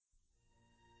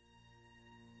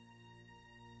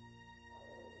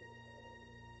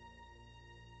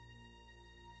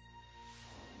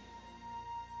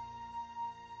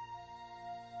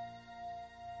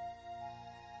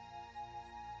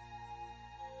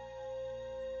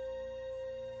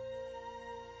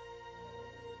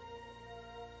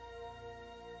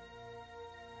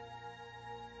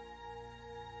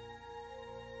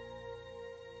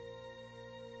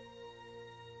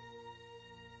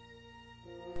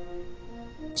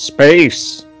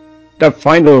Space, the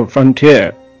final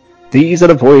frontier. These are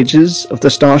the voyages of the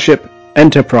starship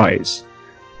Enterprise.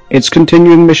 Its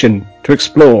continuing mission to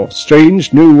explore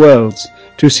strange new worlds,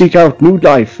 to seek out new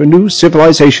life and new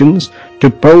civilizations, to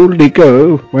boldly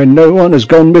go where no one has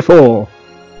gone before.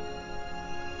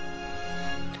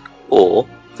 Or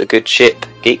the good ship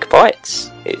Geek Bites.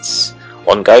 Its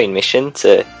ongoing mission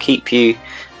to keep you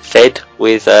fed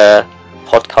with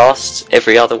podcasts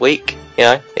every other week. You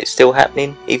know, it's still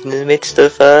happening even in the midst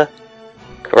of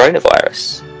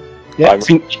coronavirus. Yeah, I'm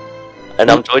Rich, and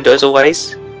I'm joined as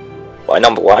always by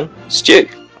number one, Stu.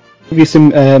 Give you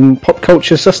some pop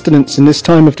culture sustenance in this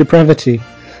time of depravity.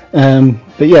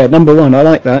 But yeah, number one, I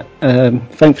like that.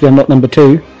 Thankfully, I'm not number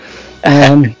two.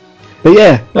 But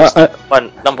yeah,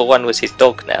 number one was his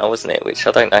dog now, wasn't it? Which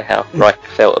I don't know how Riker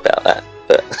felt about that.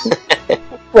 But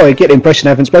well, I get the impression I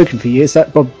haven't spoken for years.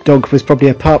 That dog was probably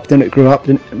a pup, then it grew up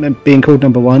being called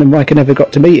number one, and Riker never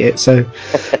got to meet it, so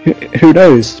who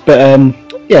knows? But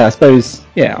yeah, I suppose,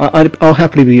 yeah, I'll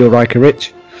happily be your Riker,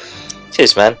 Rich.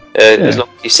 Cheers, man. As long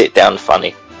as you sit down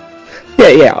funny.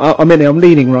 Yeah, I'm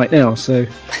leaning right now, so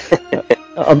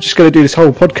I'm just going to do this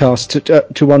whole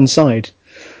podcast to one side.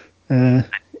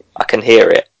 I can hear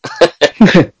it.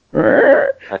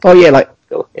 Oh yeah, like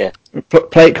cool. Yeah.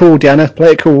 Play it cool, Diana.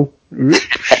 Play it cool.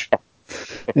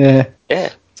 Yeah. Yeah.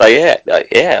 So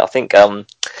I think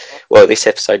well, this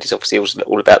episode is obviously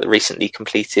all about the recently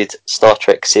completed Star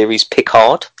Trek series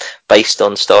Picard, based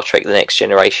on Star Trek: The Next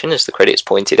Generation, as the credits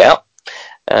pointed out.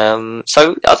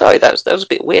 So I don't know, that was a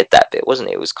bit weird, that bit, wasn't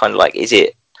it? It was kind of like, is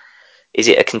it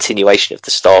a continuation of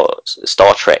the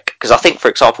Star Trek? Because I think, for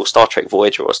example, Star Trek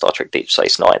Voyager or Star Trek Deep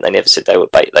Space Nine, they never said they were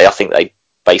I think they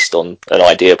based on an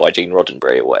idea by Gene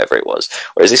Roddenberry or whatever it was.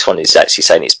 Whereas this one is actually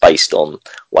saying it's based on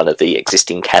one of the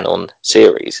existing canon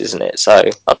series, isn't it? So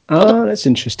that's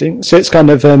interesting. So it's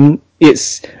kind of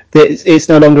it's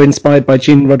no longer inspired by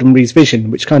Gene Roddenberry's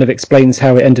vision, which kind of explains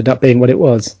how it ended up being what it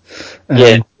was.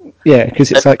 Yeah,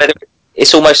 because it's like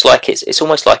it's almost like it's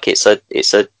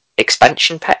a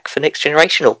expansion pack for Next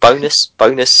Generation, or bonus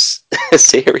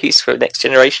series for Next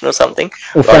Generation or something,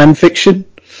 or fan fiction.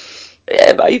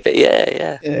 Yeah, maybe.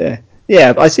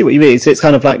 Yeah. I see what you mean. So it's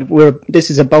kind of like this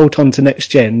is a bolt on to Next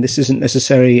Gen. This isn't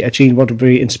necessarily a Gene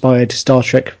Roddenberry inspired Star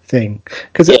Trek thing.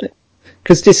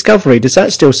 Because Discovery, does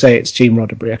that still say it's Gene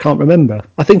Roddenberry? I can't remember.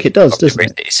 I think it does, doesn't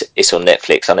it? It's on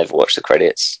Netflix. I never watched the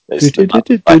credits. I think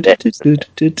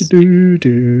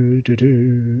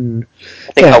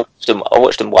I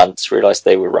watched them once, realised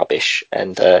they were rubbish,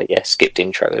 and skipped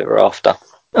intro thereafter.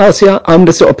 Oh, see, I'm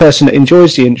the sort of person that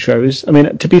enjoys the intros. I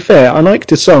mean, to be fair, I liked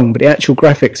the song, but the actual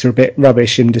graphics are a bit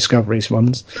rubbish in Discovery's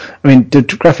ones. I mean, the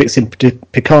graphics in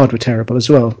Picard were terrible as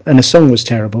well, and the song was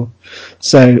terrible.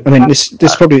 So, I mean, this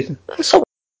probably... The song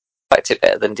liked it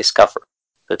better than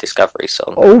the Discovery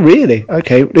song. Oh, really?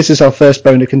 Okay, this is our first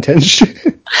bone of contention.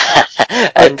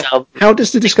 And how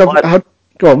does the Discovery...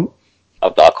 go on. I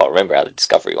can't remember how the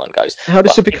Discovery one goes. How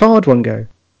does the Picard one go?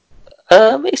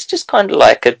 It's just kind of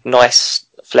like a nice...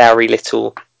 flowery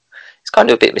little, it's kind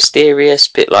of a bit mysterious,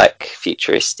 bit like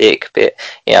futuristic, bit,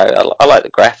 you know, I like the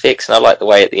graphics, and I like the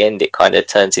way at the end it kind of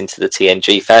turns into the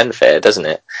TNG fanfare, doesn't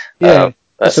it? Yeah,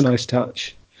 that's a nice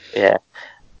touch. Yeah,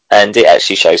 and it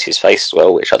actually shows his face as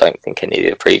well, which I don't think any of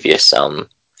the previous I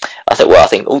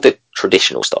think all the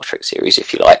traditional Star Trek series,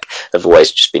 if you like, have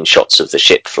always just been shots of the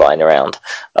ship flying around.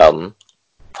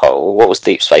 What was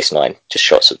Deep Space Nine? Just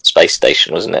shots of the space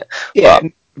station, wasn't it? Yeah,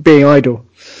 being idle.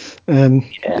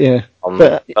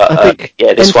 But I think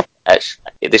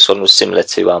this one was similar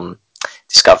to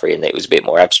Discovery, and it was a bit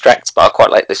more abstract. But I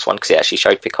quite like this one because it actually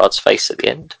showed Picard's face at the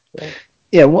end.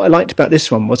 Yeah, what I liked about this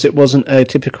one was it wasn't a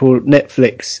typical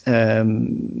Netflix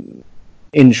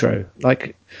intro.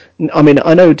 Like, I mean,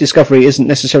 I know Discovery isn't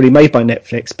necessarily made by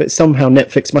Netflix, but somehow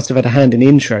Netflix must have had a hand in the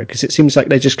intro, because it seems like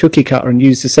they just cookie cutter and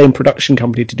use the same production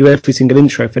company to do every single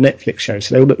intro for Netflix shows,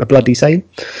 so they all look the bloody same.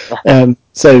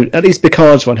 So at least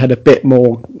Picard's one had a bit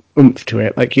more oomph to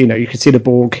it. Like, you know, you could see the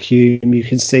Borg Hume, you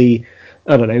can see,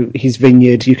 I don't know, his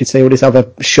vineyard, you could see all these other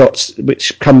shots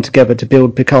which come together to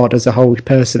build Picard as a whole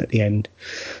person at the end.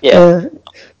 Yeah.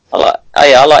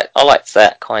 I like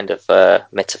that kind of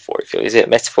metaphor. Is it a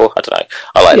metaphor? I don't know.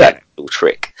 I like that little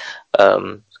trick.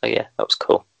 So yeah, that was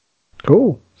cool.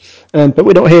 Cool. But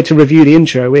we're not here to review the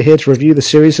intro. We're here to review the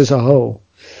series as a whole.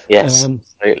 Yes,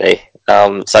 absolutely.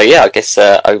 So yeah, I guess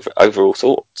overall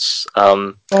thoughts.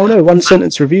 Oh no, one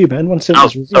sentence review, man. One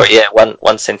sentence review. Sorry, yeah,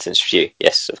 one sentence review.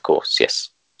 Yes, of course. Yes.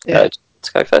 Yeah. Let's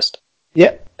go first.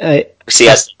 Yeah. See,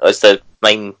 as the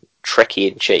main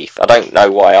Trekkie in chief, I don't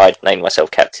know why I'd named myself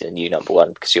captain and you number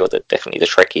one, because you're definitely the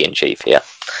Trekkie in chief here.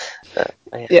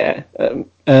 Yeah.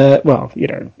 Well, I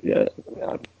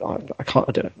can't.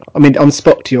 I don't know. I mean, I'm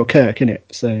Spock to your Kirk, innit?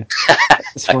 So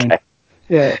it's fine. Okay.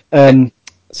 Yeah.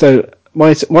 So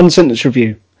my one sentence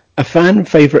review: a fan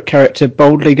favorite character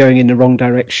boldly going in the wrong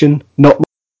direction, not.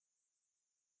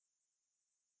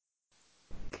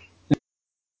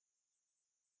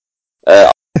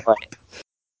 My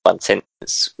one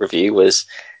sentence review was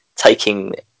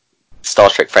taking Star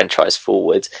Trek franchise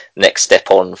forward, next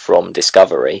step on from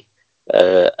Discovery,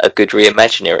 a good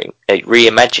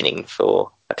reimagining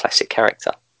for a classic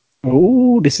character.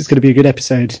 Oh, this is going to be a good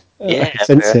episode. I Yeah, can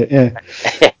sense it. Yeah.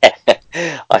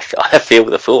 I feel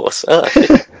the force,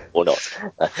 or not.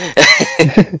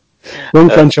 Wrong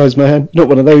franchise, man. Not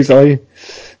one of those, are you?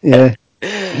 Yeah.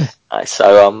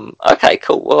 So okay,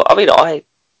 cool. Well, I mean,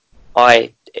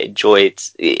 I enjoyed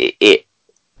it.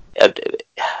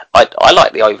 I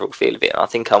like the overall feel of it, and I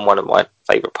think one of my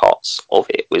favourite parts of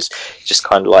it was just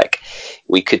kind of like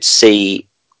we could see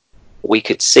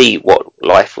what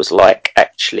life was like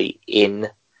actually in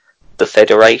the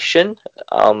Federation,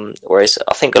 whereas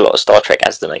I think a lot of Star Trek,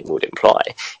 as the name would imply,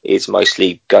 is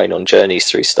mostly going on journeys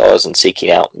through stars and seeking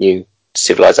out new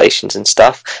civilizations and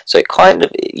stuff. So it kind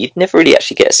of, you'd never really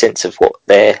actually get a sense of what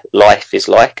their life is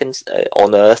like, and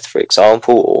on Earth, for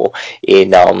example, or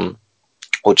in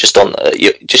or just on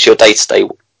just your day-to-day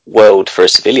world for a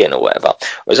civilian or whatever.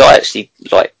 Whereas I actually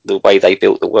like the way they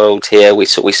built the world here. We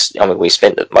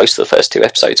spent most of the first two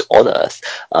episodes on Earth,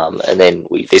 and then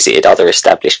we visited other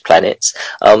established planets,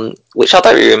 which I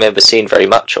don't really remember seeing very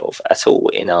much of at all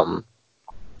in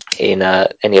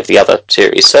any of the other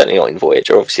series, certainly not in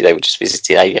Voyager. Obviously, they were just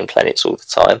visiting alien planets all the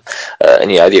time,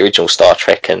 and the original Star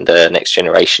Trek and Next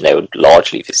Generation, they were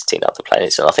largely visiting other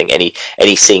planets. And I think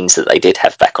any scenes that they did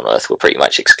have back on Earth were pretty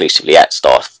much exclusively at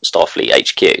Starfleet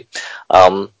HQ.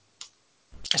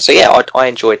 So yeah, I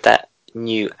enjoyed that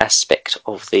new aspect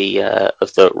of the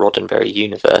Roddenberry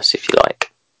universe, if you like.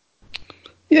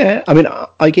 Yeah, I mean,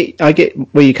 I get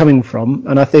where you're coming from,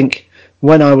 and I think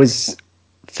when I was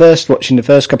first watching the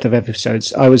first couple of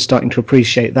episodes, I was starting to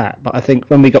appreciate that. But I think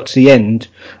when we got to the end,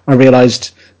 I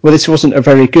realised, well, this wasn't a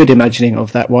very good imagining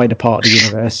of that wider part of the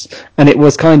universe, and it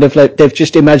was kind of like they've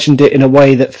just imagined it in a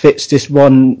way that fits this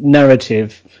one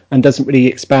narrative and doesn't really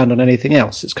expand on anything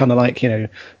else. It's kind of like,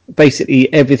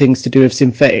 basically everything's to do with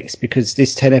synthetics because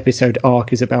this 10 episode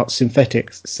arc is about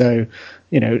synthetics. So,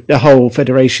 the whole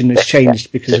Federation has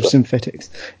changed because of synthetics.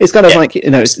 It's kind of like,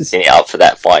 it's it up for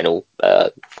that final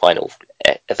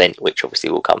event, which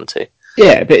obviously we'll come to.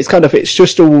 Yeah, but it's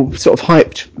just all sort of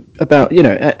hyped about,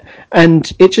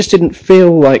 and it just didn't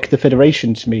feel like the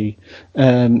Federation to me.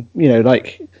 I'll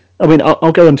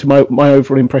go on to my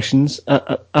overall impressions.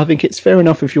 I think it's fair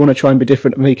enough if you want to try and be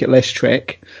different and make it less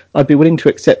Trek. I'd be willing to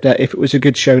accept that if it was a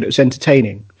good show that was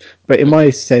entertaining. But in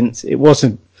my sense, it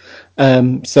wasn't.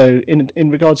 So in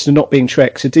regards to not being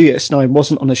Trek, so DS9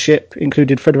 wasn't on a ship,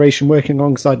 included Federation working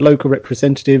alongside local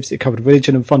representatives, it covered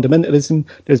religion and fundamentalism,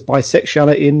 there's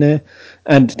bisexuality in there,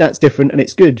 and that's different and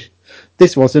it's good.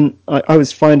 This wasn't. I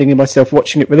was finding myself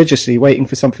watching it religiously, waiting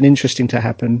for something interesting to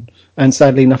happen, and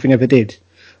sadly nothing ever did.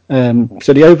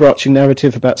 So the overarching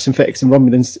narrative about synthetics and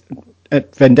Romulans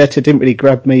Vendetta didn't really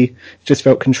grab me. It just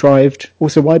felt contrived.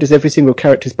 Also, why does every single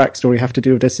character's backstory have to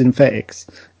do with their synthetics?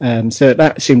 So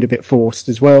that seemed a bit forced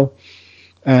as well.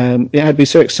 It had me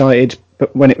so excited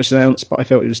but when it was announced, but I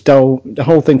felt it was dull. The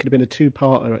whole thing could have been a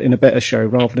two-parter in a better show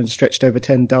rather than stretched over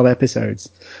 10 dull episodes.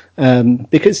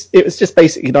 Because it was just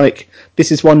basically like,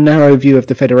 this is one narrow view of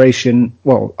the Federation,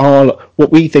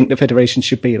 what we think the Federation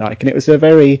should be like. And it was a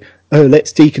very,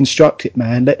 let's deconstruct it,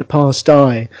 man. Let the past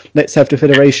die. Let's have the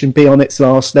Federation be on its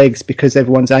last legs because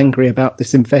everyone's angry about the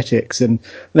synthetics. And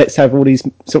let's have all these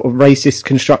sort of racist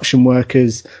construction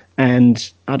workers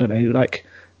and, I don't know, like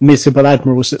miserable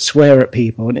admirals that swear at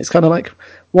people. And it's kind of like,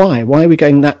 why are we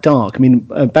going that dark? I mean,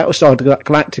 Battlestar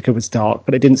Galactica was dark,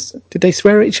 but it didn't. Did they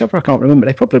swear at each other? I can't remember.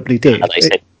 They probably did. They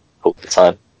said all the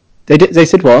time. They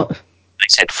said what? They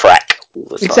said frack all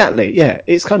the time. Exactly. Yeah.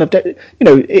 It's kind of,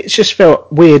 it just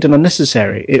felt weird and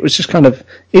unnecessary. It was just kind of,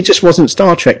 it just wasn't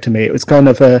Star Trek to me. It was kind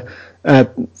of a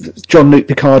Jean-Luc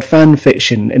Picard fan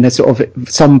fiction in a sort of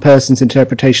some person's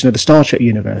interpretation of the Star Trek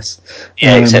universe.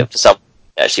 Yeah, except for some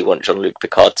actually want Jean-Luc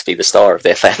Picard to be the star of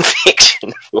their fan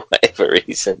fiction for whatever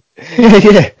reason.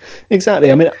 Yeah,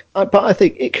 exactly. I mean, but I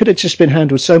think it could have just been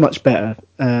handled so much better.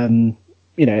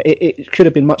 It could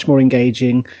have been much more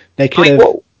engaging. They could have.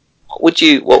 What would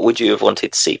you have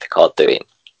wanted to see Picard doing?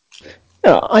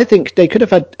 Yeah, I think they could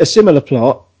have had a similar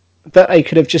plot, but they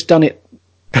could have just done it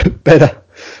better.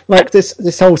 Like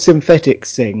this whole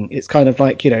synthetics thing. It's kind of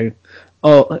like,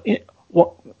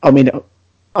 what I mean.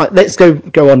 Let's go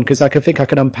on, because I think I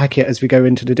can unpack it as we go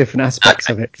into the different aspects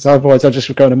of it, because otherwise I'll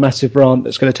just go on a massive rant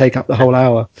that's going to take up the whole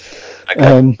hour.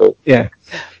 Okay, cool. Yeah.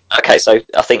 Okay, so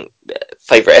I think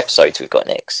favourite episodes we've got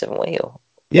next, haven't we? Or...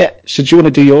 Yeah. So do you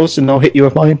want to do yours and I'll hit you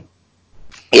with mine?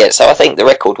 Yeah, so I think the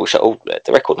record will show.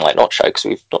 The record might not show because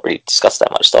we've not really discussed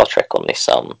that much Star Trek on this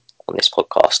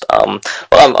podcast.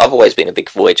 Well, I've always been a big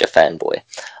Voyager fanboy.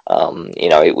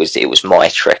 It was my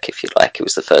Trek, if you like. It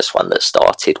was the first one that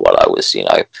started while I was,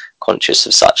 conscious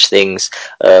of such things.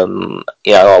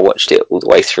 I watched it all the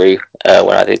way through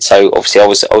when I did. So obviously, I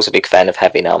was a big fan of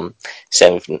having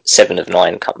Seven of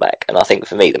Nine come back, and I think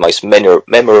for me the most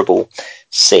memorable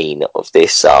scene of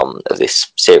this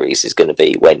series is going to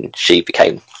be when she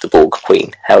became the Borg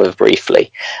Queen, however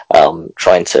briefly,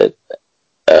 trying to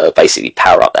basically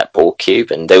power up that Borg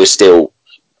cube, and there was still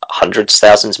hundreds,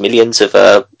 thousands, millions of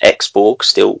ex-Borg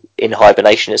still in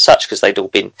hibernation as such, because they'd all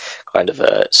been kind of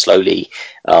slowly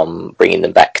bringing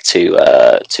them back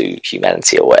to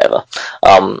humanity or whatever.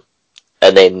 And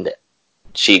then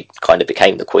she kind of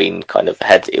became the queen.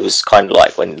 It was kind of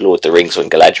like when Lord of the Rings, when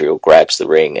Galadriel grabs the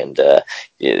ring, and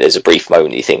there's a brief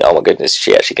moment you think, oh my goodness, is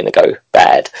she actually going to go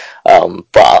bad?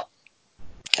 But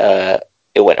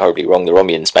it went horribly wrong. The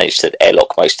Romulans managed to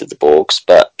airlock most of the Borgs,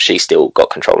 but she still got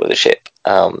control of the ship.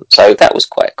 So that was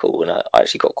quite cool, and I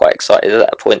actually got quite excited at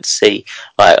that point to see,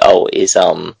 like, is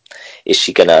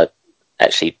she going to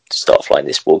actually start flying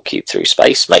this Borg cube through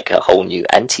space, make a whole new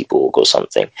anti-Borg or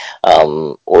something?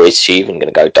 Or is she even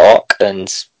going to go dark and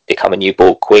become a new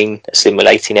Borg queen,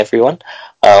 assimilating everyone?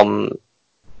 So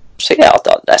yeah,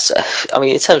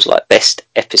 in terms of like best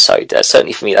episode,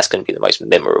 certainly for me, that's going to be the most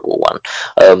memorable one.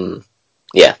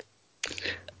 Yeah,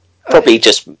 probably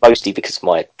just mostly because of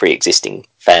my pre-existing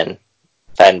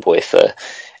fanboy for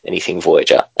anything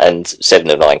Voyager, and Seven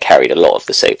of Nine carried a lot of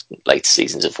the later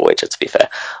seasons of Voyager, to be fair.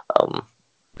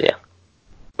 Yeah.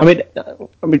 I mean,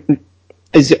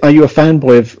 are you a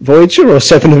fanboy of Voyager or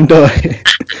Seven of Nine?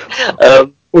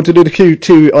 Or do the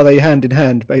two, are they hand in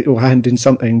hand or hand in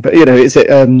something? But is it?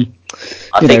 I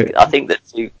think that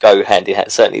two go hand in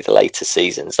hand. Certainly, the later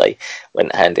seasons they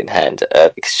went hand in hand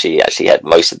because she actually had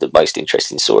most of the most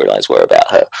interesting storylines were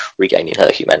about her regaining her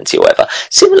humanity or whatever.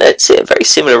 It's a very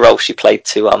similar role she played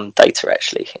to Data,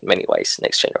 actually, in many ways.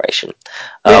 Next Generation.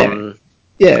 But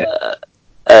yeah,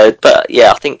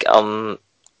 I think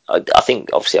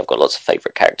obviously I've got lots of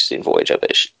favourite characters in Voyager,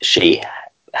 but she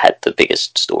had the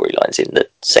biggest storylines in the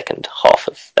second half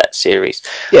of that series.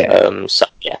 So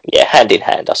hand in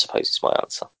hand, I suppose, is my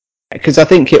answer. Because I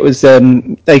think it was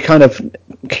they kind of,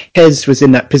 Kes was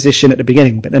in that position at the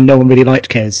beginning, but then no one really liked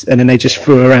Kes, and then they just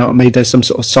threw her out and made her some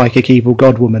sort of psychic evil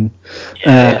god woman.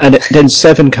 And then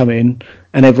Seven come in,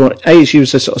 and everyone, she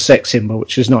was a sort of sex symbol,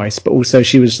 which was nice, but also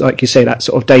she was, like you say, that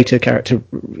sort of Data character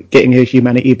getting her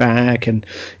humanity back, and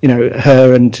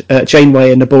her and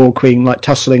Janeway and the Borg Queen like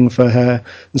tussling for her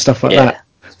and stuff like that.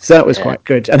 So that was quite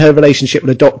good. And her relationship with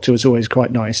the Doctor was always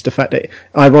quite nice. The fact that,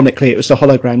 ironically, it was the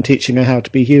hologram teaching her how to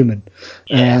be human.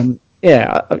 I kind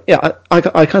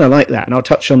of like that. And I'll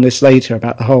touch on this later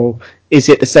about the whole, is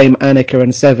it the same Annika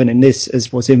and Seven in this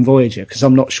as was in Voyager? Because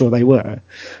I'm not sure they were.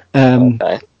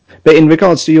 But in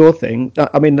regards to your thing,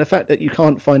 I mean, the fact that you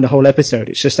can't find the whole episode,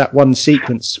 it's just that one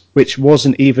sequence which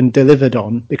wasn't even delivered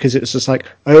on, because it was just like,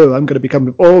 oh, I'm going to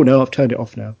become, oh no, I've turned it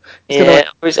off now. I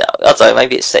don't know,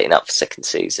 maybe it's setting up for second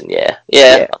season,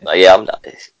 I'm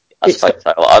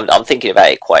thinking about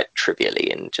it quite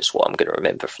trivially and just what I'm going to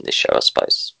remember from this show, I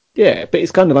suppose. Yeah, but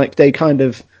it's kind of like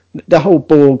the whole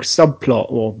Borg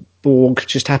subplot, or Borg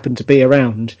just happened to be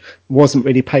around, wasn't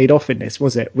really paid off in this,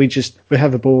 was it? We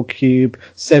have a Borg cube,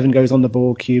 Seven goes on the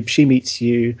Borg cube, she meets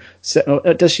Hugh.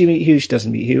 Does she meet Hugh? She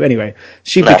doesn't meet Hugh. Anyway,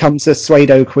 she becomes a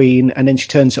Pseudo Queen, and then she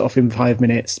turns it off in 5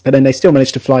 minutes, but then they still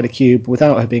manage to fly the cube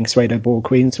without her being Pseudo Borg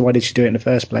Queen, so why did she do it in the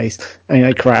first place? And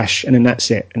they crash, and then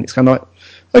that's it. And it's kind of like,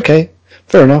 okay,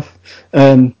 fair enough.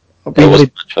 There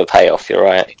wasn't much of a payoff, you're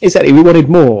right. Exactly, we wanted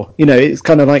more. It's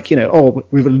kind of like, we were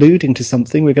alluding to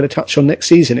something we're going to touch on next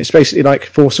season. It's basically like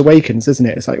Force Awakens, isn't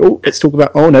it? It's like, oh, let's talk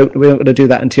about, oh no, we're not going to do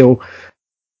that until...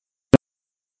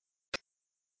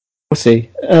 We'll see.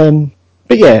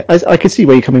 But yeah, I can see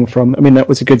where you're coming from. I mean, that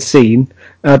was a good scene.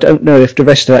 I don't know if the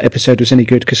rest of that episode was any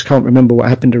good, because I can't remember what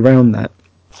happened around that.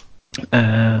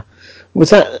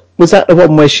 Was that the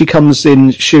one where she comes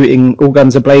in shooting all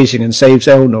guns are blazing and saves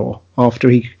Elnor after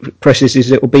he presses his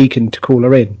little beacon to call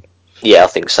her in? Yeah, I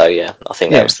think so, yeah. I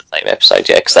think that was the same episode,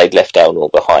 yeah, because they'd left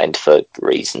Elnor behind for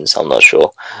reasons, I'm not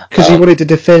sure. Because he wanted to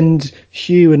defend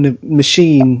Hugh and the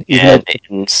machine. And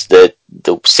the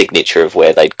signature of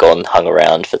where they'd gone hung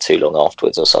around for too long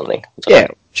afterwards or something. Yeah,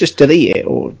 just delete it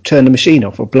or turn the machine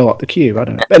off or blow up the cube. I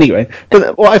don't know. But anyway,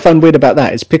 but what I found weird about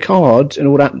that is Picard and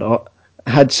all that lot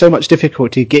had so much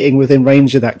difficulty getting within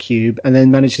range of that cube and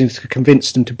then managing to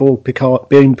convince them to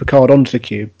beam Picard onto the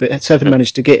cube. But Seven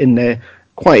managed to get in there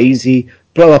quite easy,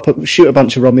 shoot a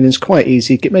bunch of Romulans quite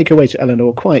easy, make her way to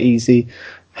Eleanor quite easy,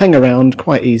 hang around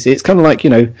quite easy. It's kind of like,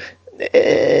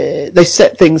 they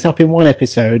set things up in one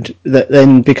episode that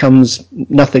then becomes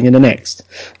nothing in the next.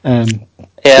 Yeah,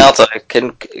 I don't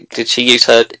know. Did she use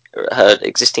her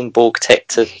existing Borg tech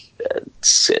to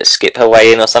skip her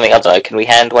way in or something? I don't know. Can we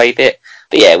hand wave it?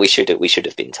 But yeah, we should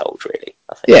have been told, really.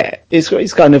 I think. Yeah,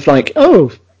 it's kind of like,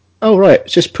 oh right,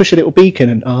 just push a little beacon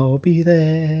and I'll be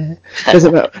there.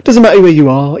 Doesn't matter where you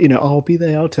are, I'll be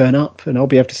there. I'll turn up and I'll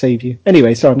be able to save you.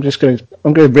 Anyway, so I'm going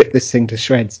to rip this thing to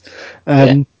shreds.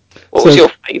 What was your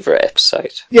favourite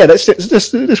episode? Yeah,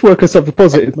 let's work on something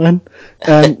positive, man.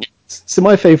 So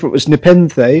my favourite was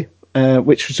Nepenthe,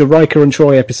 which was a Riker and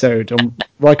Troy episode on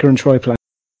Riker and Troy planet.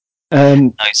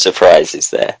 No surprises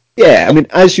there. Yeah, I mean,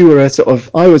 as you were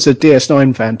I was a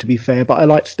DS9 fan, to be fair, but I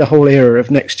liked the whole era of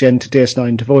Next Gen to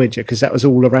DS9 to Voyager because that was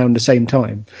all around the same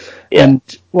time. Yeah. And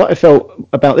what I felt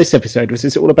about this episode was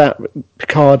it's all about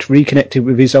Picard reconnected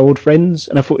with his old friends,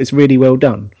 and I thought it's really well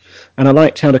done. And I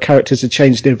liked how the characters had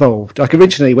changed and evolved. Like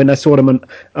originally, when I saw them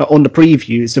on the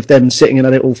previews of them sitting in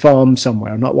a little farm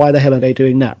somewhere, I'm like, why the hell are they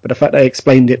doing that? But the fact they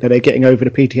explained it, that they're getting over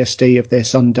the PTSD of their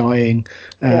son dying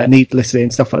needlessly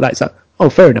and stuff like that, it's like, oh,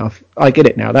 fair enough. I get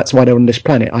it now. That's why they're on this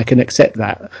planet. I can accept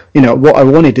that. What I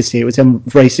wanted to see was them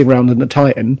racing around on the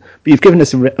Titan, but you've given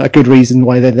us a good reason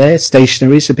why they're there,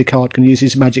 stationary, so Picard can use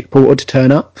his magic portal to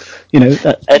turn up.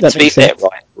 That to be fair,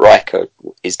 Riker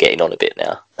is getting on a bit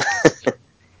now.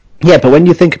 Yeah, but when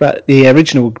you think about the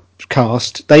original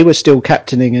cast, they were still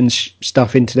captaining and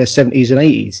stuff into their 70s and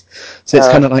 80s. So it's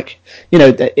kind of like,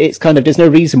 it's kind of, there's no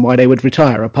reason why they would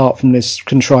retire apart from this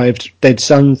contrived dead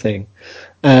son thing.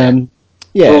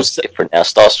 Yeah, it's different now.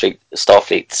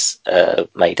 Starfleet's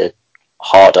made a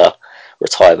harder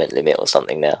retirement limit or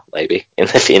something now, maybe in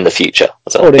the future.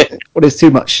 There's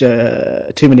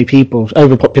too many people,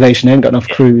 overpopulation. They haven't got enough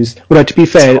crews. Well, to be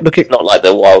fair, it's not like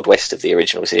the Wild West of the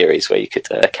original series where you could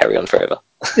carry on forever.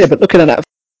 Yeah, but looking at that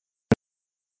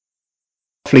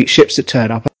fleet ships that turn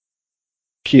up,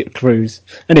 cute crews.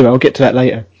 Anyway, I'll get to that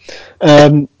later.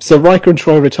 So Riker and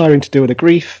Troy retiring to deal with the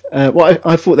grief.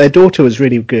 I thought their daughter was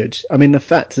really good. I mean, the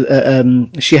fact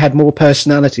that she had more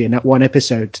personality in that one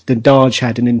episode than Darge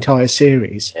had in the entire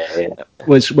series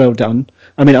was well done.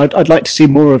 I mean, I'd like to see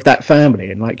more of that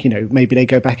family, and maybe they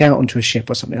go back out onto a ship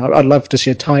or something. I'd love to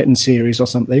see a Titan series or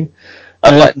something.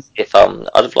 I'd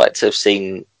have liked to have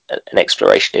seen an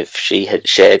exploration if she had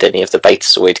shared any of the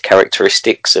Betazoid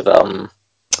characteristics of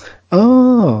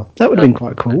Oh, that would have been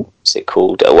quite cool. What's it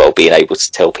called? Being able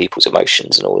to tell people's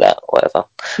emotions and all that, whatever.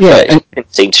 Yeah, but it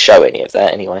didn't seem to show any of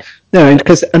that anyway. No,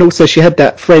 and also she had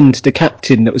that friend, the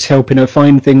captain, that was helping her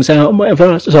find things out and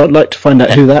whatever. So I'd like to find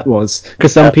out who that was,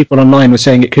 because some people online were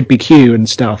saying it could be Q and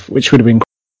stuff, which would have been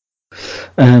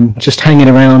cool. Just hanging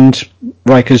around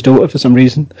Riker's daughter for some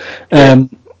reason.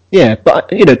 Yeah, but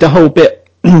the whole bit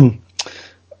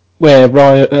where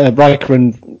Riker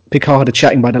and Picard are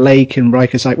chatting by the lake, and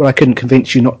Riker's like, well, I couldn't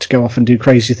convince you not to go off and do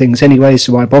crazy things anyway,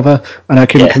 so why bother? And I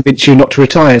couldn't convince you not to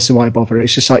retire, so why bother?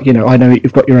 It's just like, I know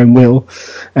you've got your own will,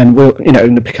 and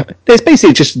there's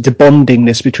basically just the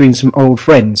bondingness between some old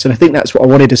friends, and I think that's what I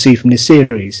wanted to see from this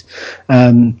series.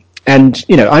 And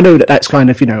I know that's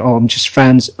kind of I'm just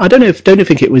fans. Don't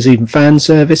think it was even fan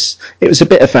service. It was a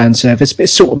bit of fan service, but it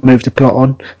sort of moved the plot on,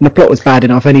 and the plot was bad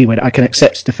enough anyway that I can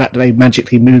accept the fact that they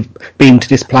magically beam to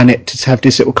this planet to have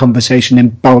this little conversation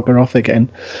and bugger off again.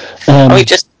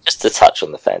 Just to touch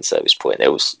on the fan service point,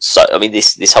 there was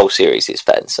this whole series is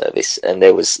fan service, and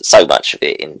there was so much of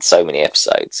it in so many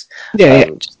episodes.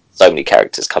 Just so many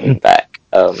characters coming back.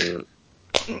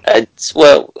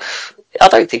 I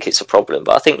don't think it's a problem,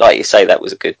 but I think, like you say, that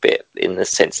was a good bit in the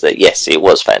sense that, yes, it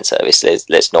was fan service.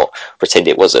 Let's not pretend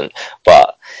it wasn't,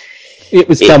 but it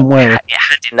was done well. It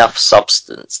had enough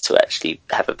substance to actually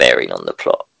have a bearing on the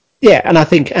plot. Yeah, and I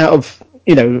think out of,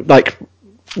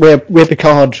 where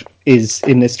Picard is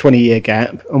in this 20-year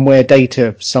gap, and where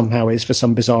Data somehow is for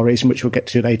some bizarre reason, which we'll get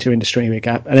to later in the 20-year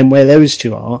gap, and then where those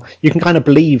two are, you can kind of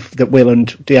believe that Will and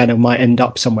Deanna might end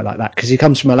up somewhere like that, because he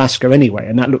comes from Alaska anyway,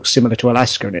 and that looks similar to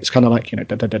Alaska, and it's kind of like,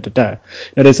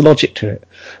 there's logic to it.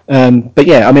 But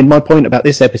yeah, I mean, my point about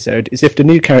this episode is if the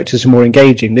new characters were more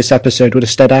engaging, this episode would have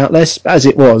stood out less, but as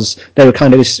it was, they were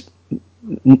kind of this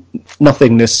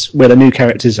nothingness where the new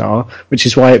characters are, which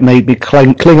is why it made me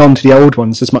cling on to the old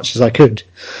ones as much as I could.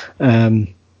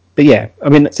 But But yeah, I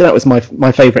mean, so that was my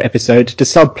favourite episode. The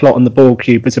subplot on the Borg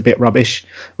cube was a bit rubbish,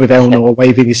 with Elnor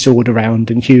waving his sword around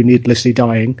and Hugh needlessly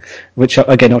dying, which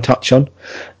again I'll touch on.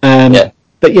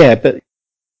 But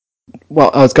well,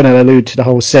 I was going to allude to the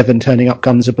whole Seven turning up,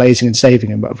 guns are blazing, and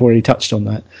saving him, but I've already touched on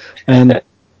that.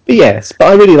 But yes, but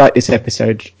I really like this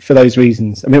episode for those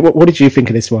reasons. I mean, what did you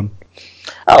think of this one?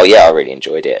 Oh yeah, I really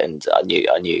enjoyed it, and I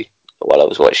knew while I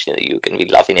was watching it that you were going to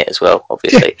be loving it as well.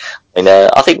 Obviously, I mean,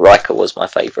 I think Riker was my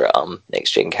favourite next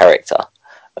gen character.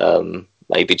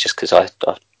 Maybe just because I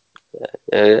don't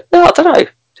know.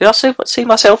 Did I see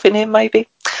myself in him? Maybe.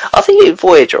 I think in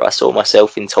Voyager I saw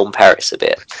myself in Tom Paris a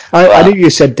bit. I knew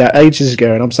you said that ages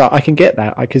ago, and I'm sorry, I can get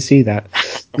that. I can see that.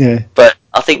 Yeah. But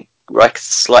I think Riker's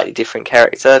a slightly different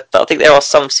character. But I think there are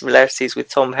some similarities with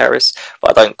Tom Paris, but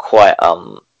I don't quite.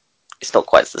 It's not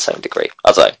quite to the same degree.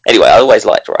 I don't know. Anyway, I always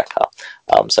liked Riker,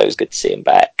 so it was good to see him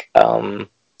back.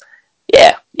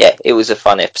 Yeah, it was a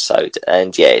fun episode,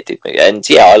 and yeah, it did. And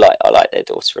yeah, I like their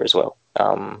daughter as well.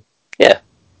 Yeah.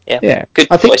 Good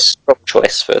choice. Proper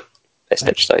choice for best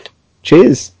episode.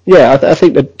 Cheers. Yeah, I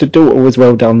think the daughter was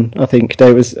well done. I think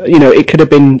there was, she could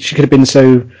have been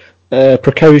so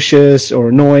precocious or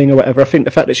annoying or whatever. I think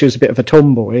the fact that she was a bit of a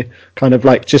tomboy kind of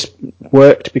like just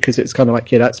worked, because it's kind of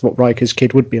like, yeah, that's what Riker's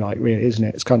kid would be like, really, isn't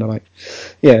it? It's kind of like,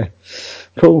 yeah,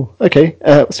 cool. Okay,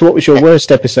 so what was your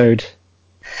worst episode?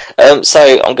 So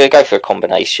I'm going to go for a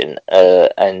combination,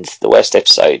 and the worst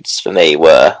episodes for me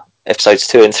were episodes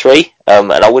 2 and 3,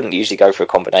 and I wouldn't usually go for a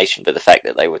combination, but the fact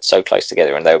that they were so close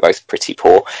together and they were both pretty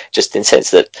poor, just in the sense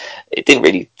that it didn't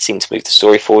really seem to move the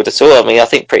story forward at all. I mean, I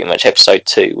think pretty much episode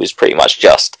 2 was pretty much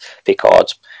just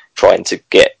Picard trying to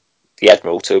get the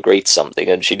Admiral to agree to something,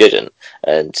 and she didn't,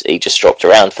 and he just dropped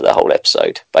around for the whole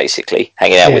episode, basically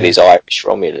hanging out with his Irish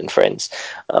Romulan friends,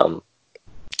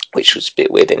 which was a bit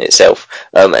weird in itself.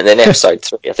 And then episode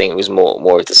 3, I think it was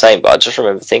more of the same. But I just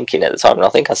remember thinking at the time, and I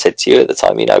think I said to you at the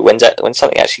time, when's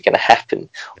something actually going to happen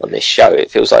on this show?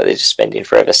 It feels like they're just spending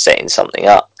forever setting something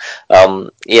up. I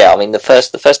mean, the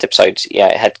first episode,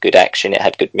 it had good action, it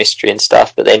had good mystery and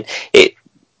stuff, but then it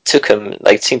took them.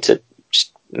 They seemed to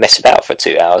just mess about for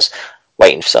 2 hours,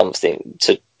 waiting for something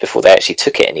before they actually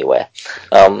took it anywhere.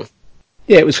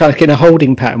 Yeah, it was like in a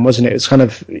holding pattern, wasn't it? It's kind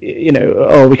of,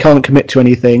 we can't commit to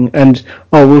anything, and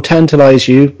we'll tantalise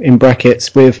you, in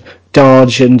brackets, with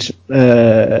Darge and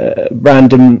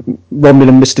random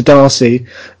Romulan Mr. Darcy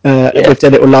with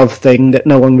their little love thing that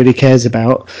no one really cares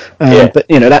about. But,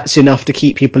 that's enough to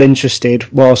keep people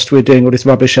interested whilst we're doing all this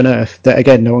rubbish on Earth that,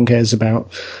 again, no one cares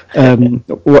about,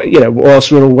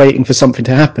 whilst we're all waiting for something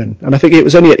to happen. And I think it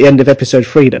was only at the end of episode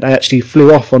 3 that they actually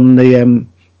flew off on the...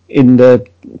 in the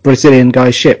Brazilian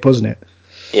guy's ship, wasn't it?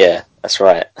 Yeah, that's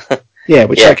right. Yeah,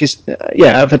 which like is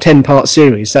out of a 10-part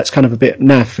series, that's kind of a bit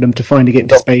naff for them to finally get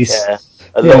into space. Yeah,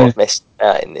 a lot of missed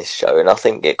out in this show, and I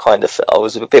think it kind of. I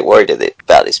was a bit worried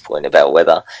about this point about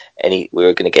whether we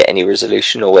were going to get any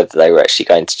resolution, or whether they were actually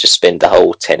going to just spend the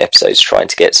whole 10 episodes trying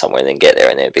to get somewhere and then get there,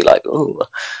 and then be like, "Oh,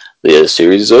 the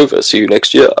series is over. See you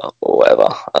next year," or whatever.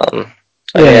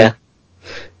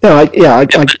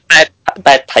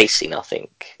 Bad pacing, I think.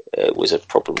 Was a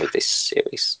problem with this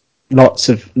series. Lots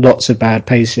of bad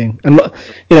pacing, and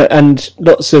and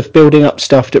lots of building up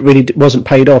stuff that really wasn't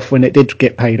paid off when it did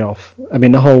get paid off. I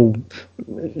mean, the whole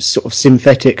sort of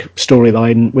synthetic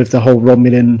storyline with the whole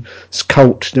Romulan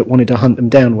cult that wanted to hunt them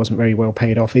down wasn't very well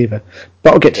paid off either.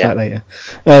 But I'll get to that later.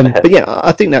 But yeah,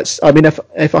 I think that's. I mean,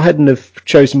 if I hadn't have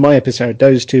chosen my episode,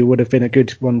 those two would have been a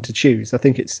good one to choose. I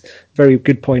think it's a very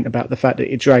good point about the fact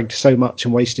that it dragged so much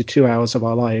and wasted 2 hours of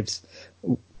our lives,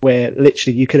 where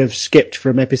literally you could have skipped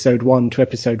from episode 1 to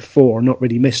episode 4 and not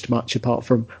really missed much apart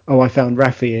from, I found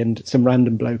Raffi and some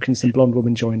random bloke and some blonde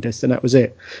woman joined us, and that was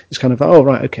it. It's kind of,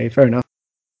 right, okay, fair enough.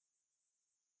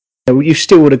 You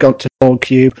still would have gone to Borg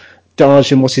Cube,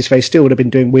 Darge and what's-his-face still would have been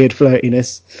doing weird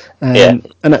flirtiness, and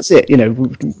that's it,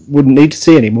 wouldn't need to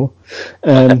see anymore.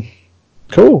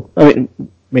 Cool. I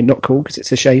mean, not cool, because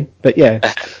it's a shame, but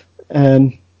yeah.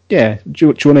 Do you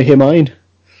want to hear mine?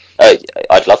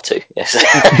 I'd love to, yes.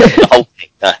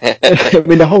 I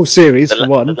mean, the whole series, for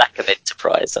one. The lack of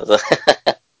enterprise.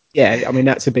 Yeah, I mean,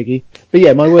 that's a biggie. But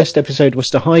yeah, my worst episode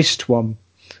was the heist one.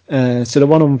 So the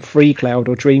one on Free Cloud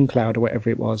or Dream Cloud or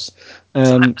whatever it was.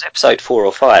 So that was episode 4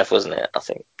 or 5, wasn't it, I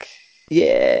think?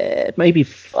 Yeah, maybe.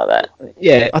 Like that.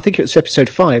 Yeah, I think it was episode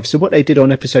 5. So what they did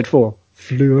on episode 4,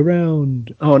 flew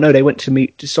around. Oh, no, they went to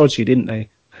meet Soji, didn't they?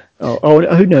 Oh,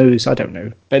 who knows? I don't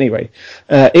know. But anyway,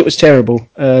 it was terrible.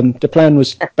 The plan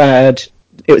was bad.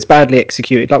 It was badly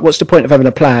executed. Like, what's the point of having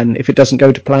a plan if it doesn't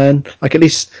go to plan? Like, at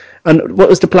least... And what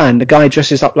was the plan? The guy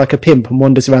dresses up like a pimp and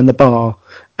wanders around the bar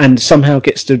and somehow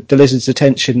gets the lizard's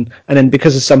attention, and then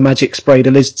because of some magic spray,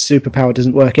 the lizard's superpower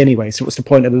doesn't work anyway. So what's the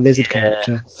point of the lizard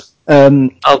character?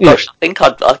 Oh gosh, I think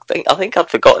I'd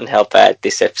forgotten how bad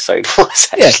this episode was.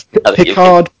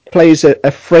 Picard plays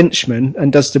a Frenchman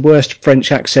and does the worst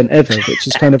French accent ever, which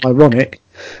is kind of ironic.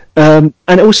 And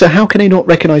also, how can they not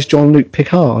recognise Jean-Luc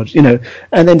Picard? You know,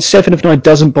 and then Seven of Nine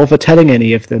doesn't bother telling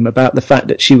any of them about the fact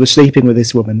that she was sleeping with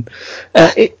this woman.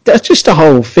 Just the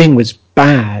whole thing was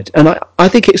bad, and I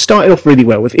think it started off really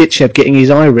well with Icheb getting his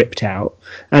eye ripped out,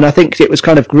 and I think it was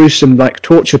kind of gruesome, like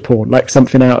torture porn, like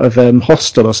something out of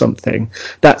Hostel or something.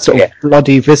 That sort of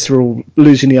bloody, visceral,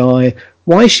 losing the eye.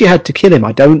 Why she had to kill him,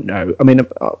 I don't know. I mean,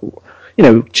 you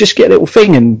know, just get a little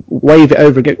thing and wave it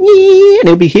over and go, and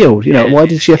he'll be healed. You know, why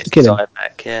did she have to kill him?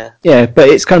 Back, yeah, but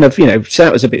it's kind of, you know, so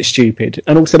that was a bit stupid.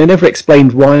 And also, they never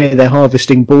explained why they're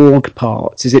harvesting Borg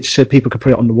parts. Is it so people could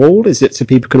put it on the wall? Is it so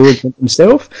people can augment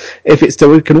themselves? If it's so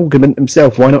we can augment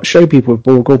themselves, why not show people with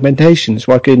Borg augmentations?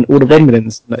 Why couldn't all the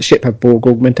Romulans in that ship have Borg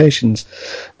augmentations?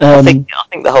 I think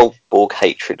the whole Borg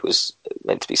hatred was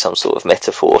meant to be some sort of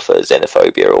metaphor for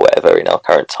xenophobia or whatever in our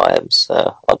current times.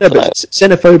 But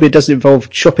xenophobia doesn't involve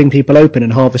chopping people open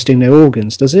and harvesting their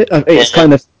organs, does it? It's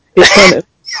kind of,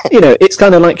 you know, it's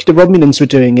kind of like the Romulans were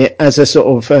doing it as a sort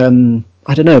of,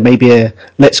 I don't know, maybe a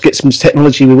let's get some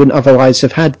technology we wouldn't otherwise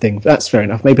have had thing. That's fair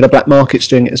enough. Maybe the black market's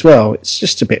doing it as well. It's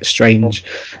just a bit strange.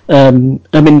 I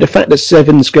mean, the fact that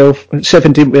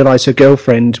Seven didn't realise her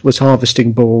girlfriend was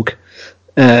harvesting Borg,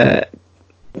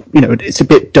 you know, it's a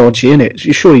bit dodgy, isn't it?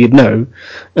 You're sure you'd know.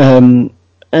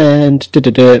 And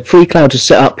Free Cloud has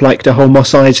set up like the whole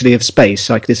Mos Eisley of space,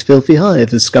 like this filthy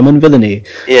hive of scum and villainy.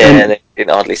 Yeah, and they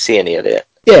didn't hardly see any of it.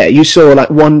 Yeah, you saw like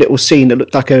one little scene that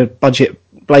looked like a budget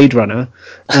Blade Runner,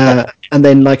 and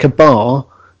then like a bar,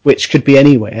 which could be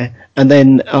anywhere, and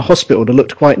then a hospital that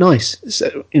looked quite nice.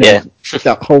 So, you know,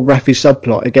 that whole Raffi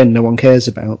subplot, again, no one cares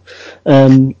about.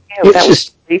 That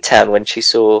was Freetown when she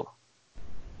saw...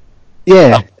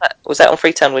 Yeah. Was that on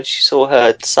Freetown when she saw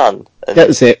her son? That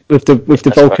was it, with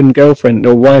the Vulcan girlfriend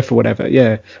or wife or whatever,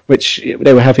 yeah. Which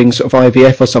they were having sort of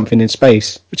IVF or something in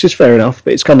space, which is fair enough,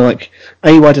 but it's kind of like,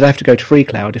 A, why did I have to go to Free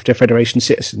Cloud if they're Federation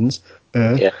citizens?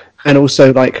 And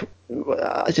also, like,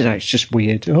 I don't know, it's just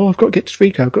weird. Oh, I've got to get to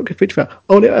Free Cloud, I've got to get to Free Cloud.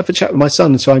 Oh, I'll have a chat with my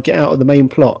son so I get out of the main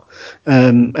plot,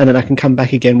 and then I can come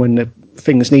back again when the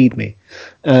things need me.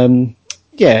 And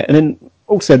then...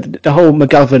 Also, the whole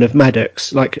MacGuffin of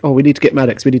Maddox, like, oh, we need to get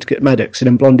Maddox, and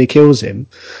then Blondie kills him.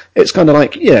 It's kind of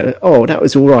like, yeah, oh, that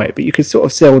was all right, but you could sort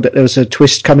of sell that there was a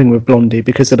twist coming with Blondie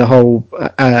because of the whole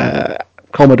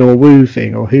Commodore Wu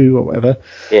thing, or who, or whatever.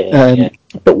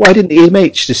 But why didn't the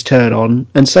EMH just turn on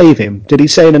and save him? Did he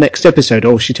say in the next episode,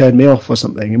 oh, she turned me off or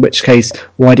something? In which case,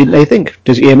 why didn't they think?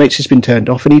 Does EMH has been turned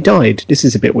off and he died? This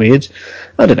is a bit weird.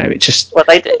 I don't know. It just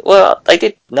they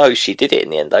did know she did it in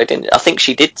the end, though, didn't? I think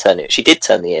she did turn it. She did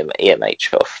turn the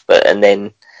EMH off, and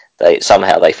then they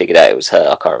figured out it was her.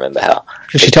 I can't remember how.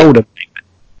 Because she told them.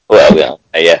 Well,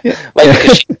 yeah. Maybe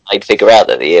because she might figure out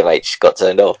that the EMH got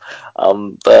turned off.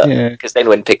 But because then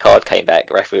when Picard came back,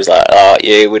 Raffi was like, "Oh,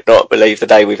 you would not believe the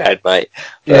day we've had, mate."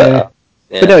 But,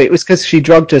 But no, it was because she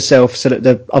drugged herself so that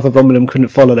the other Romulan couldn't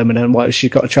follow them, and then why she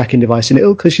got a tracking device in it?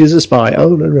 Oh, because she's a spy.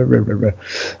 Oh,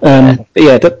 but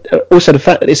yeah. Also, the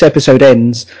fact that this episode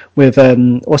ends with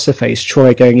what's her face,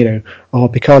 Troy going, you know, oh,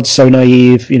 Picard's so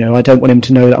naive. You know, I don't want him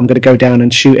to know that I'm going to go down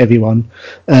and shoot everyone.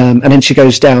 And then she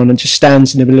goes down and just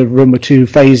stands in the middle of a room with two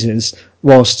phasers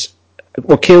whilst.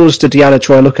 Well, kills the Deanna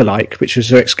Troi lookalike, which was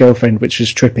her ex-girlfriend, which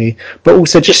was trippy, but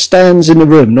also just stands in the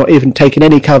room, not even taking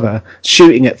any cover,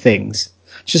 shooting at things,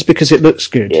 just because it looks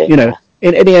good. You know,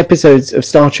 in any episodes of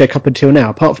Star Trek up until now,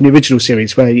 apart from the original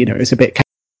series where, you know, it's a bit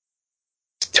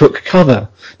took cover,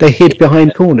 they hid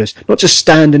behind corners, not just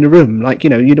stand in a room, like, you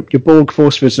know, your Borg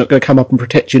Force was not going to come up and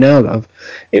protect you now, love.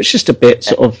 It was just a bit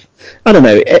sort of, I don't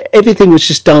know, everything was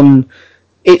just done,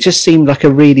 it just seemed like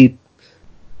a really,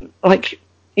 like,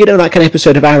 you know, like an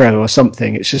episode of Arrow or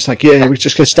something. It's just like, yeah, we're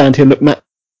just going to stand here and look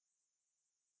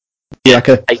like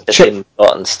a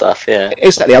and stuff. Yeah,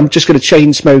 exactly. I'm just going to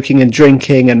chain smoking and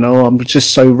drinking, and I'm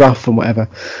just so rough and whatever.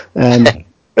 But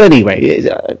anyway,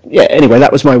 Anyway,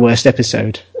 that was my worst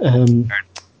episode.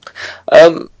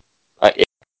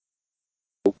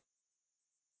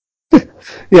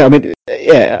 Yeah, I mean,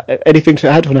 anything to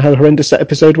add on how horrendous that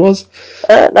episode was?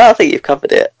 No, I think you've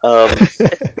covered it. I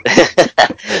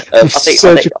think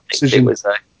it was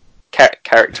a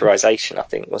characterization. I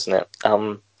think, wasn't it?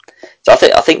 So I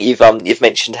think you've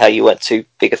mentioned how you weren't too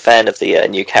big a fan of the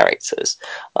new characters.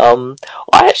 I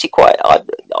actually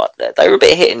they were a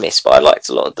bit hit and miss, but I liked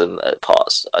a lot of them at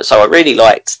parts. So I really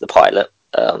liked the pilot.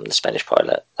 the Spanish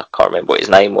pilot. I can't remember what his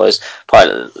name was.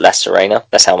 Pilot La Serena.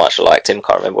 That's how much I liked him.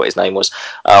 Can't remember what his name was.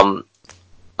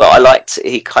 But I liked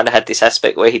he kind of had this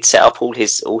aspect where he'd set up all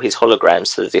his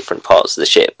holograms for the different parts of the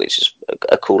ship, which is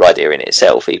a cool idea in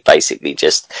itself. He basically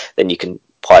then you can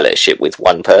pilot a ship with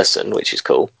one person, which is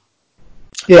cool.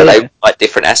 Yeah, they like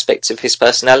different aspects of his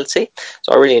personality,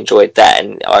 so I really enjoyed that,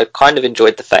 and I kind of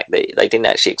enjoyed the fact that they didn't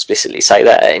actually explicitly say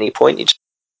that at any point. You just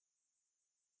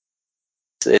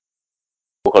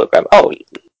hologram,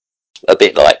 a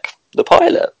bit like the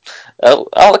pilot.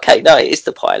 Okay, no, it is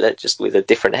the pilot, just with a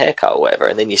different haircut or whatever.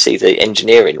 And then you see the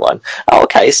engineering one.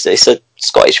 Okay, it's a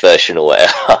Scottish version or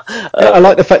whatever. I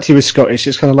like the fact he was Scottish.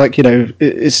 It's kind of like,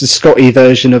 it's a Scotty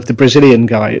version of the Brazilian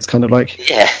guy. It's kind of like...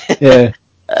 Yeah.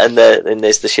 And then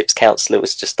there's the ship's counsellor,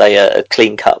 was just a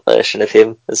clean cut version of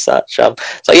him as such. So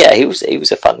yeah, he was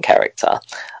a fun character.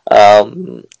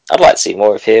 I'd like to see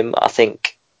more of him. I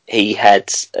think he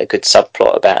had a good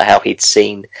subplot about how he'd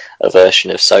seen a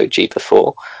version of Soji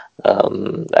before.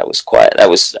 That was quite a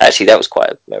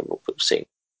memorable scene.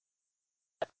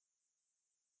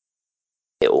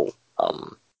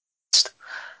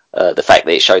 The fact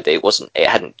that it showed that it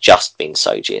hadn't just been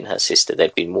Soji and her sister,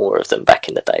 there'd been more of them back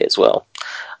in the day as well.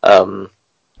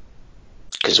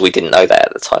 Because we didn't know that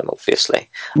at the time, obviously.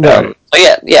 No. But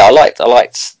yeah, I liked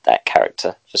that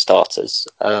character for starters.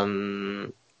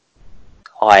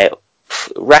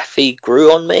 Raffi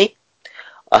grew on me.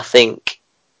 I think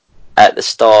at the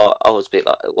start I was a bit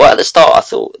like, at the start I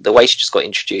thought the way she just got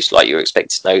introduced, like you were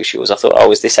expected to know who she was, I thought,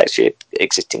 is this actually an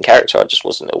existing character I just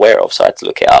wasn't aware of, so I had to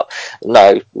look it up.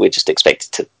 No, we're just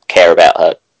expected to care about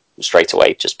her straight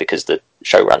away just because the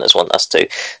showrunners want us to.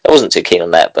 I wasn't too keen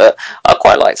on that, but I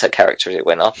quite liked her character as it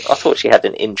went up. I thought she had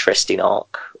an interesting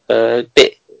arc.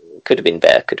 Bit could have been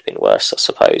better, could have been worse, I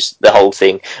suppose. The whole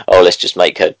thing, let's just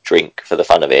make her drink for the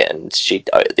fun of it, and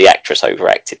the actress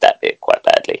overacted that bit quite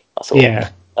badly, I thought. Yeah.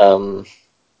 I don't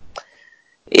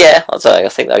know, I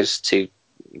think those two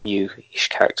new-ish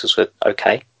characters were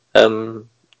okay. I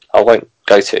won't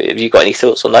go through it. Have you got any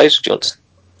thoughts on those? Do you want to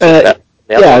talk about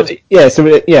the other ones? Yeah, so,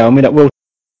 I mean, we'll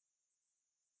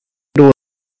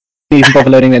even bother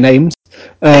learning their names.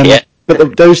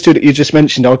 But those two that you just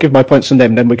mentioned, I'll give my points on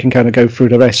them, then we can kind of go through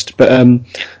the rest. But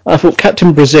I thought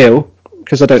Captain Brazil,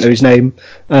 because I don't know his name,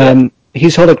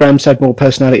 his holograms had more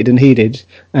personality than he did,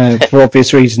 for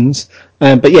obvious reasons.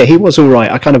 But yeah, he was all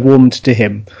right. I kind of warmed to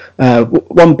him.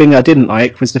 One thing I didn't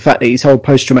like was the fact that his whole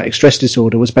post-traumatic stress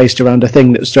disorder was based around a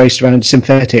thing that was based around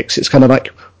synthetics. It's kind of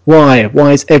like, why?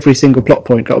 Why is every single plot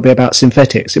point got to be about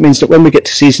synthetics? It means that when we get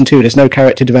to season 2, there's no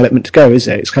character development to go, is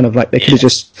there? It's kind of like they could have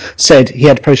just said he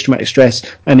had post-traumatic stress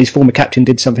and his former captain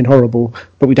did something horrible,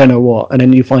 but we don't know what. And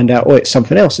then you find out, it's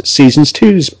something else. It's season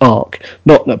 2's arc,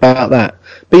 not about that.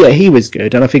 But yeah, he was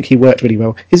good, and I think he worked really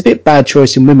well. He's a bit bad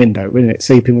choice in women, though, isn't it?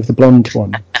 Sleeping with the blonde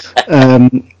one.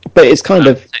 But it's kind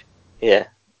of... Yeah,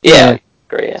 I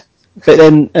agree, yeah. But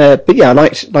then, I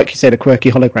liked, like you said, the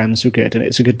quirky holograms were good, and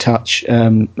it's a good touch.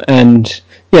 And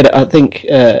yeah, I think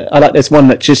I like there's one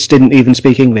that just didn't even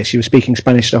speak English; she was speaking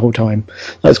Spanish the whole time.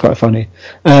 That was quite funny.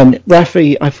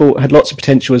 Raffi, I thought, had lots of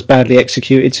potential, was badly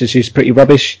executed, so she's pretty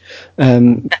rubbish.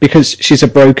 Because she's a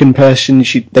broken person,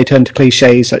 they turn to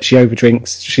cliches like she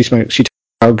overdrinks, she smokes, she takes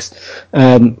drugs.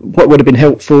 What would have been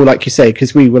helpful, like you say,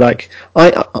 because we were like,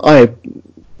 I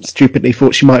stupidly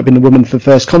thought she might have been the woman for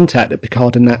First Contact that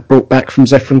Picard and that brought back from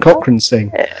Zephyr Cochrane's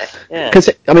thing. Because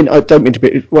I mean, I don't mean to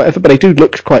be whatever, but they do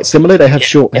look quite similar. They have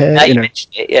short hair,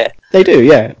 They do,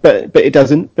 yeah, but it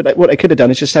doesn't. But what they could have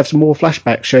done is just have some more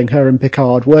flashbacks showing her and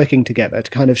Picard working together to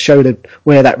kind of show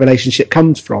where that relationship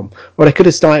comes from. Or they could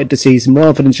have started the season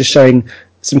rather than just showing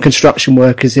some construction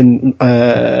workers in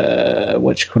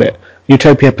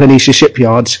Utopia Planitia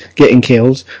shipyards getting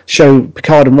killed. Show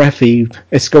Picard and Raffi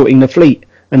escorting the fleet.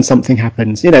 And something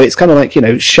happens. It's kind of like,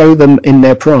 show them in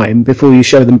their prime before you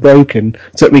show them broken,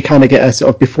 so that we kind of get a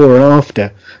sort of before and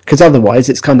after. Because otherwise,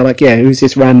 it's kind of like, who's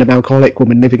this random alcoholic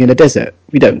woman living in a desert?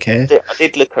 We don't care. I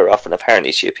did look her up, and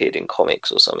apparently she appeared in comics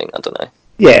or something. I don't know.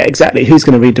 Yeah, exactly. Who's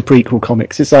going to read the prequel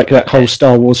comics? It's like that whole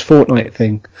Star Wars Fortnite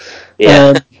thing.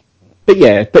 Yeah.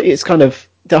 But it's kind of,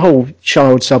 the whole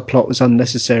child subplot was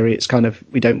unnecessary. It's kind of,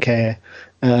 we don't care.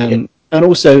 And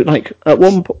also, like, at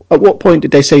what point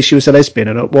did they say she was a lesbian?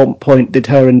 And at what point did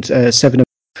her and Seven...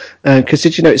 Because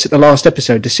did you notice at the last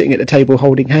episode, they're sitting at the table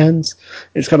holding hands?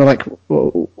 It's kind of like,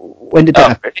 when did that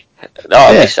happen? Really? No,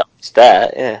 I missed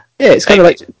that, yeah. Yeah, it's kind of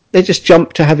like they just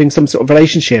jump to having some sort of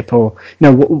relationship, or,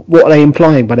 what are they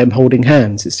implying by them holding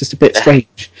hands? It's just a bit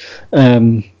strange.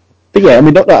 But yeah, I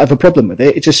mean, not that I have a problem with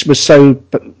it. It just was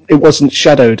but it wasn't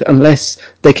shadowed unless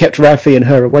they kept Raffi and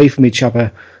her away from each other.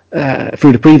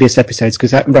 through the previous episodes,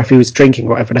 because Raffi was drinking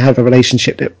or whatever, and have a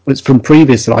relationship that was from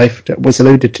previous life that was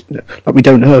alluded to, like we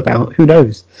don't know about. Who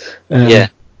knows?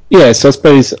 Yeah, so I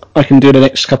suppose I can do the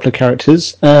next couple of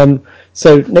characters.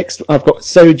 So next I've got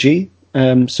Soji.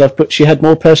 So I've put she had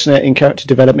more personality and character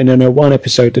development in her one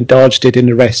episode than Darge did in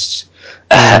the rest.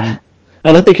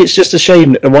 And I think it's just a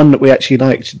shame that the one that we actually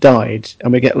liked died,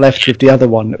 and we get left with the other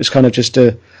one that was kind of just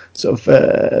a sort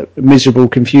of miserable,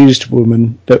 confused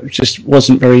woman that just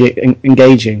wasn't very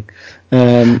engaging.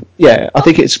 I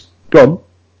think it's gone.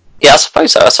 Yeah, I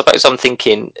suppose so. I suppose I'm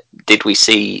thinking, did we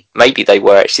see, maybe they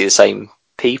were actually the same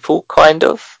people, kind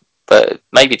of, but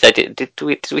maybe they did. Did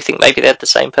we think maybe they had the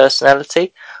same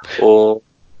personality, or?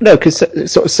 No, because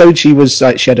sort of Soji was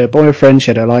like, she had her boyfriend,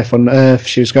 she had her life on Earth,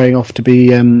 she was going off to be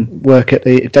work at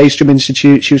the Daystrom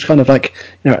Institute. She was kind of like,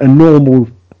 a normal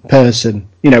person,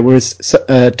 whereas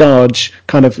Darge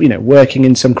kind of, working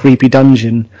in some creepy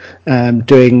dungeon,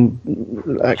 doing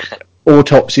like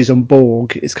autopsies on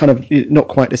Borg. It's kind of not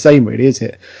quite the same, really, is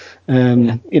it?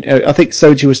 I think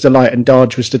Soji was the light and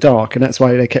Darge was the dark, and that's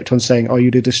why they kept on saying, "Are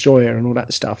you the destroyer?" and all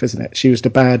that stuff, isn't it? She was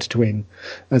the bad twin,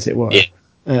 as it were. Yeah.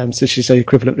 So she's the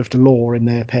equivalent of the law in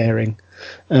their pairing.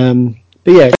 But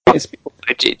yeah,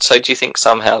 so do you think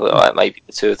somehow that like maybe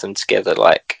the two of them together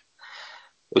like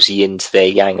was yin to their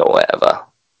yang or whatever?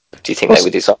 Do you think they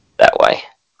were designed that way?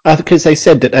 Because they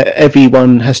said that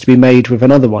everyone has to be made with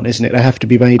another one, isn't it? They have to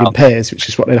be made in pairs, which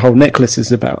is what the whole necklace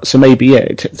is about. So maybe,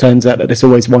 it turns out that there's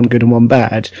always one good and one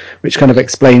bad, which kind of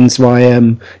explains why,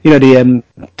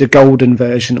 the golden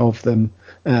version of them,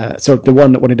 so the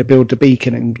one that wanted to build the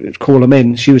beacon and call them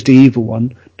in, she was the evil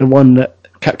one. The one that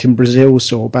Captain Brazil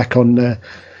saw back on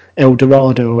El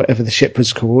Dorado, or whatever the ship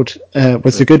was called,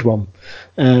 was the good one.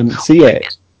 So yeah.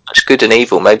 Much good and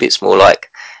evil. Maybe it's more like,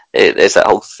 there's that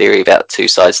whole theory about two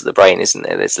sides of the brain, isn't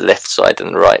there? There's the left side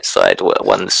and the right side.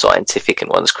 One's scientific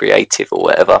and one's creative, or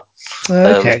whatever.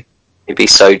 Okay. Maybe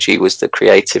Soji was the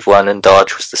creative one and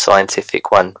Darge was the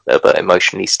scientific one, but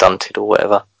emotionally stunted, or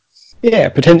whatever. Yeah,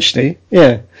 potentially.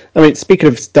 Yeah. I mean, speaking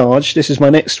of Darge, this is my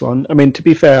next one. I mean, to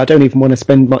be fair, I don't even want to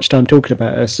spend much time talking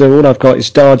about her. So all I've got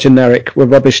is Darge and Narek were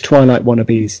rubbish Twilight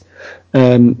wannabes.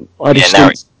 I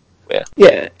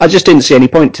just didn't see any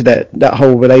point to that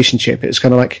whole relationship. It was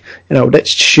kind of like, let's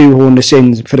shoehorn this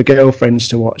in for the girlfriends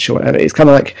to watch or whatever. It's kind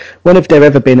of like, when have there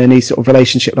ever been any sort of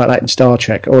relationship like that in Star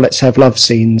Trek? Or let's have love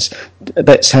scenes,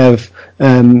 let's have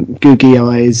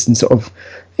googie eyes and sort of,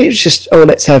 it's just,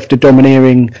 let's have the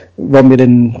domineering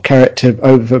Romulan character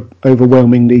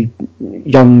overwhelming the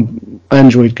young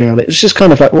android girl. It was just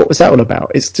kind of like, what was that all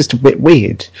about? It's just a bit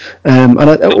weird. And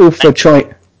also try.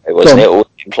 Wasn't it all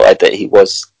implied that he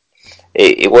was?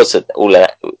 It wasn't all.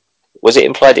 Was it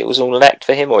implied it was all an act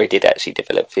for him, or he did actually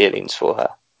develop feelings for her?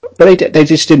 But they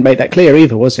just didn't make that clear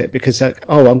either, was it? Because I'm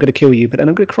going to kill you, but then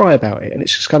I'm going to cry about it, and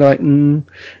it's just kind of like,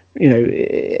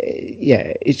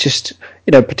 it's just,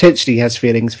 potentially he has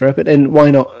feelings for her, but then why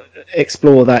not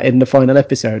explore that in the final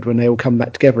episode when they all come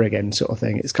back together again, sort of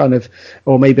thing? It's kind of,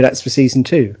 or maybe that's for season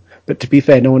 2. But to be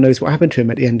fair, no one knows what happened to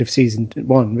him at the end of season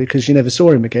 1 because you never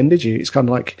saw him again, did you? It's kind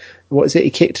of like, what is it?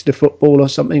 He kicked the football or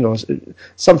something, or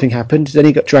something happened. Then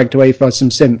he got dragged away by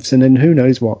some simps, and then who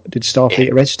knows what? Did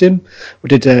Starfleet arrest him? Or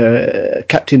did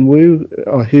Captain Wu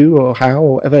or who or how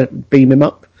or whatever beam him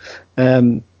up?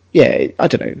 I don't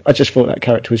know. I just thought that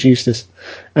character was useless.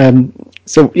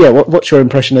 What's your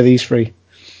impression of these three?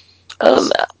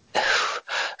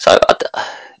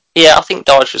 I think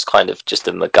Darge was kind of just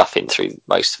a MacGuffin through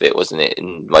most of it, wasn't it?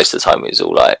 And most of the time it was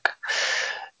all like,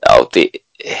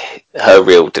 her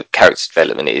real character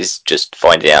development is just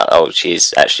finding out,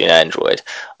 she's actually an android,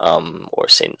 or a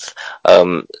synth.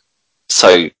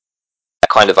 So that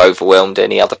kind of overwhelmed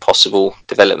any other possible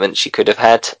development she could have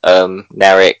had.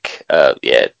 Narek,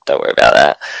 don't worry about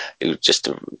that. It was just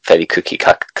a fairly cookie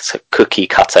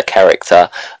cutter character.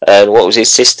 And what was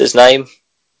his sister's name?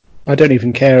 I don't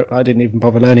even care. I didn't even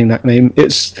bother learning that name.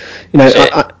 It's,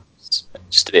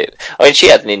 just a bit. I mean, she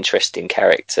had an interesting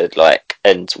character,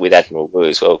 and with Admiral Wu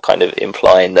as well, kind of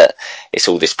implying that it's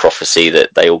all this prophecy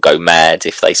that they all go mad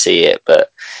if they see it,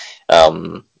 but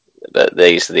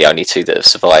these are the only two that have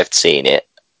survived seeing it.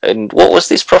 And what was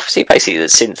this prophecy? Basically,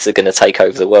 that synths are going to take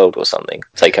over the world or something,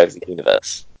 take over the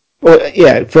universe. Well,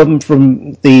 yeah, from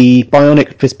the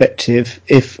bionic perspective,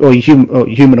 or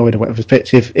humanoid or whatever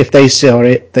perspective, if they saw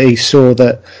it, they saw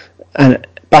that, and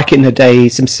back in the day,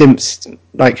 some simps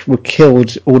were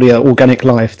killed all the organic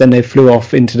life. Then they flew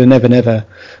off into the Never Never,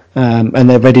 and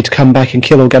they're ready to come back and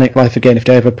kill organic life again if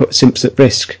they ever put simps at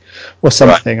risk or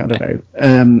something. Right. I don't know.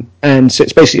 And so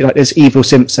it's basically like there's evil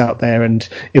simps out there, and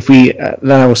if we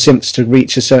allow simps to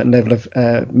reach a certain level of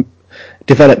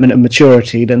development and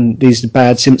maturity, then these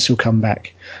bad simps will come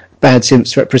back. Bad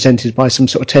simps represented by some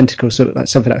sort of tentacles, sort of like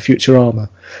something like Futurama,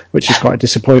 which is quite a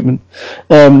disappointment.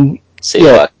 I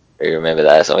remember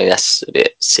that. I mean, that's a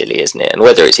bit silly, isn't it? And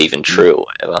whether it's even true or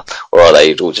whatever, or are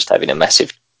they all just having a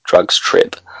massive drugs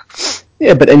trip?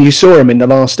 Yeah, but then you saw them in the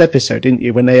last episode, didn't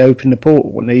you? When they opened the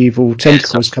portal, when the evil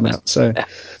tentacles come out. So,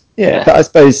 yeah, but I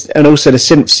suppose, and also the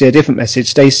simps see a different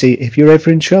message. They see, if you're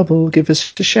ever in trouble, give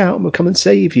us a shout and we'll come and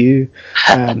save you.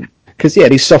 Because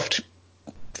these soft,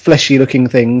 fleshy-looking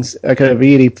things are going to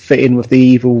really fit in with the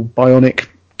evil bionic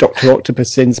Dr.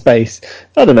 Octopus in space.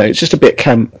 I don't know, it's just a bit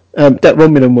camp. That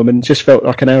Romulan woman just felt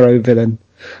like an Arrow villain.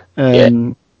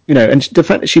 And the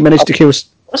fact that she managed to kill...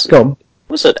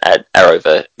 Was an Arrow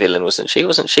villain, wasn't she?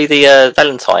 Wasn't she the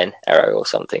Valentine Arrow or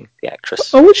something, the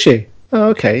actress? Oh, was she? Oh,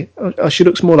 okay. Oh, she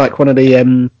looks more like one of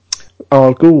the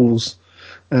our ghouls.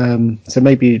 So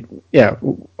maybe,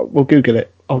 we'll Google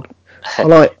it. I'll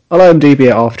IMDb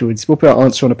it afterwards. We'll put our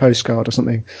answer on a postcard or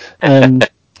something.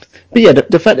 But yeah,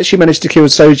 the fact that she managed to kill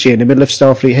Soji in the middle of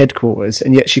Starfleet headquarters,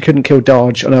 and yet she couldn't kill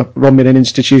Darge on a Romulan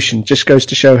institution, just goes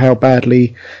to show how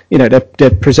badly, they're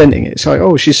presenting it. It's like,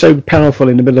 oh, she's so powerful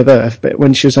in the middle of Earth, but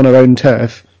when she was on her own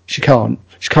turf, she can't.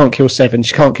 She can't kill Seven.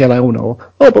 She can't kill Elnor.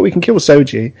 Oh, but we can kill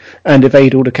Soji and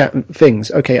evade all the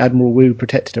things. Okay, Admiral Wu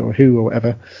protected her, or who, or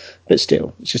whatever. But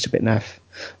still, it's just a bit naff.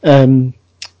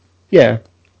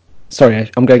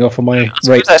 Sorry, I'm going off on my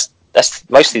rate. That's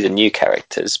mostly the new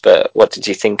characters, but what did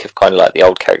you think of kind of like the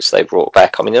old characters they brought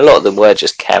back? I mean, a lot of them were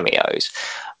just cameos.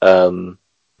 I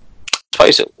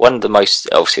suppose one of the most,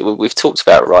 obviously, we've talked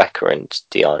about Riker and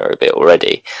Deanna a bit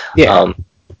already. Yeah.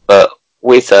 But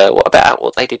with what about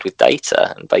what they did with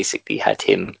Data and basically had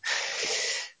him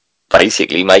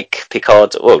basically make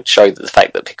Picard, show the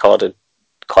fact that Picard had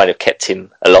kind of kept him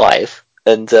alive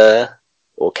and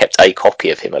or kept a copy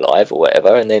of him alive or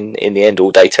whatever, and then in the end all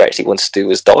Data actually wanted to do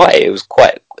was die. It was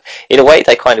quite, in a way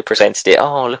they kind of presented it,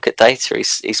 oh look at Data,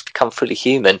 he's become fully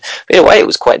human, but in a way it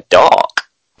was quite dark.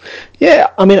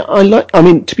 Yeah, I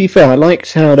mean to be fair, I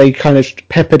liked how they kind of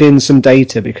peppered in some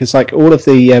Data, because like all of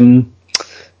the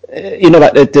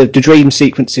like the dream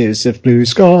sequences of blue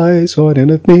skies, why don't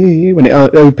of me, when it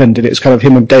opened and it was kind of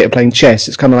him and Data playing chess,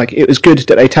 it's kind of like, it was good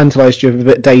that they tantalised you with a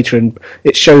bit of Data, and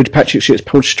it showed Patrick Stewart's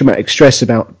post-traumatic stress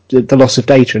about the loss of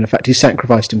Data and the fact he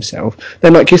sacrificed himself.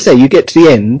 Then, like you say, you get to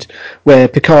the end where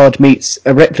Picard meets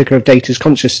a replica of Data's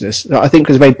consciousness that I think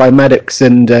was made by Maddox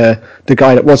and the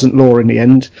guy that wasn't Law in the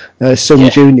end, Sung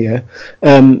Jr.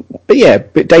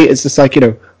 But Data's just like,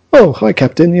 oh, hi,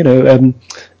 Captain,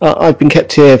 I've been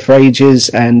kept here for ages,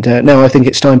 and now I think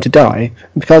it's time to die.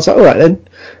 And Picard's like, all right, then.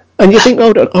 And you think,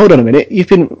 hold on a minute, you've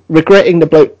been regretting the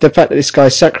fact that this guy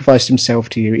sacrificed himself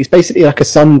to you. He's basically like a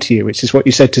son to you, which is what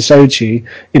you said to Soji,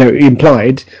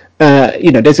 implied.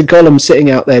 There's a golem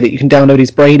sitting out there that you can download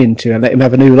his brain into and let him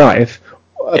have a new life.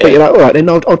 But you're like, all right, then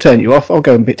I'll turn you off. I'll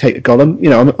go and take the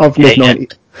golem. I've lived 90...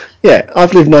 Yeah,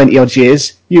 I've lived 90 odd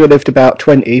years. You lived about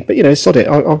 20, but sod it.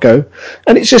 I'll go.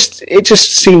 And it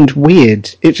just seemed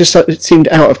weird. It seemed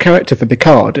out of character for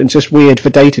Picard, and just weird for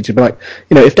Data to be like,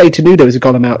 if Data knew there was a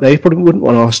golem out there, he probably wouldn't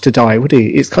want us to die, would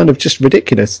he? It's kind of just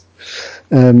ridiculous.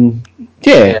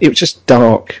 It was just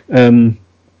dark.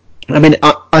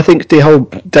 I think the whole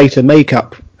Data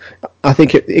makeup, I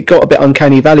think it got a bit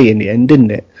uncanny valley in the end,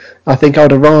 didn't it? I think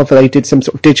I'd have rather they did some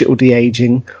sort of digital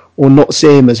de-aging or not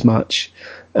see him as much.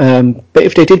 But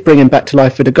if they did bring him back to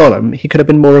life with a golem, he could have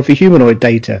been more of a humanoid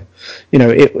Data.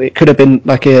 It could have been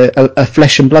like a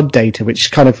flesh and blood Data,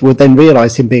 which kind of would then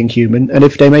realise him being human. And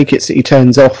if they make it so he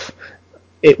turns off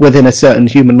it within a certain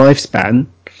human lifespan,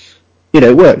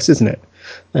 it works, isn't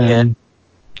it?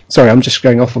 Sorry, I'm just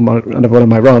going off on another one of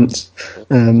my rants.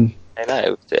 I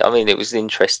know. I mean, it was an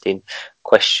interesting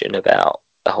question about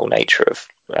the whole nature of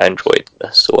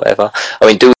androidness or whatever. I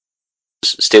mean,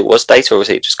 still was Data, or was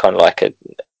it just kind of like a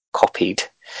copied?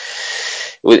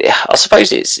 I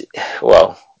suppose it's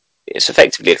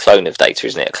effectively a clone of Data,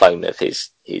 isn't it? A clone of his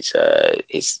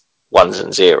ones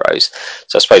and zeros.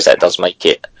 So I suppose that does make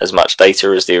it as much Data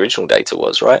as the original Data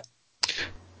was, right?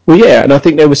 Well, yeah, and I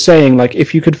think they were saying, like,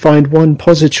 if you could find one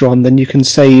positron, then you can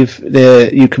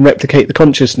you can replicate the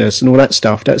consciousness and all that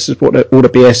stuff. That's what all the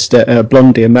BS that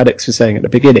Blondie and Maddox were saying at the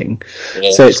beginning.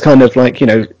 Yeah. So it's kind of like,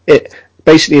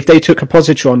 basically, if they took a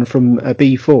positron from a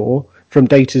B4, from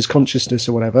Data's consciousness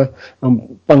or whatever,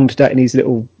 and bunged that in his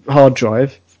little hard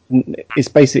drive, it's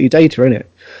basically Data, isn't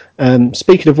it?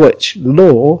 Speaking of which,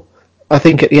 Law, I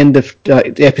think at the end of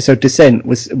the episode Descent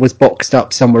was boxed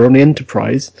up somewhere on the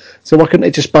Enterprise. So why couldn't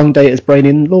they just bung Data's brain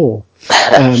in Law?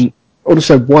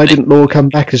 Also, why didn't Law come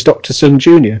back as Dr. Sung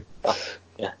Jr.?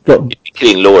 Yeah. You'd be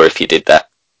killing Law if you did that.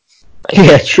 maybe.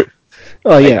 Yeah, true.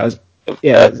 Oh yeah,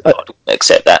 I'd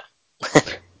accept that.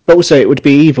 But also, it would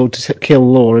be evil to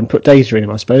kill Law and put Data in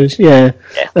him, I suppose. Yeah.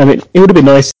 Yeah. I mean, it would have been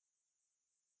nice.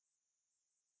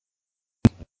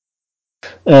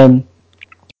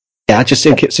 Yeah, I just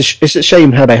think it's a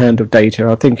shame how they handled Data.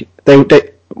 I think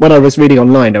they when I was reading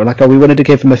online, they were like, "Oh, we wanted to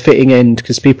give him a fitting end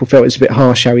because people felt it was a bit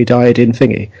harsh how he died in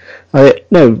Thingy."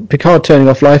 No, Picard turning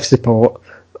off life support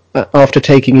after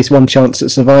taking his one chance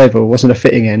at survival wasn't a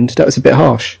fitting end. That was a bit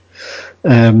harsh.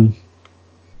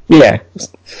 Yeah.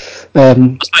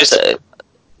 I suppose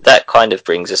that kind of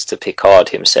brings us to Picard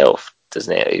himself,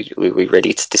 doesn't it? Are we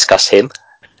ready to discuss him?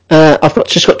 I've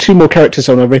just got two more characters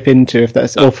I want to rip into, if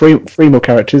that's or three more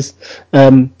characters.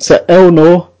 So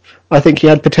Elnor, I think he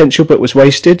had potential but was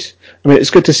wasted. I mean, it's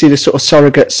good to see this sort of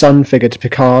surrogate son figure to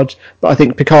Picard, but I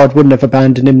think Picard wouldn't have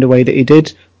abandoned him the way that he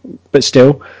did. But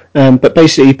still, but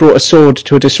basically, he brought a sword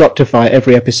to a disruptor fight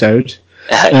every episode,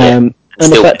 and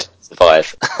still the fact,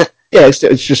 survive. Yeah, it's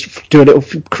just doing little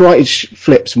karate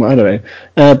flips. I don't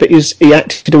know, but he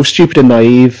acted all stupid and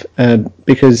naive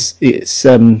because it's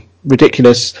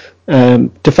ridiculous.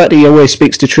 The fact that he always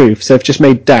speaks the truth. So they've just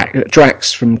made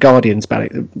Drax from Guardians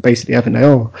basically, haven't they?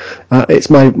 Oh, it's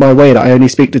my way that I only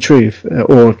speak the truth,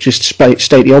 or just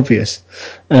state the obvious.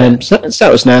 So that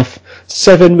was naff.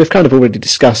 Seven, we've kind of already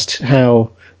discussed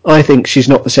how I think she's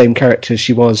not the same character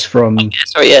she was from.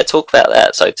 Talk about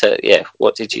that. So,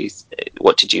 what did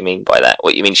you mean by that?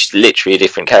 What you mean? She's literally a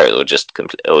different character, or just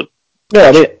complete? Or no,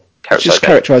 I mean, it's just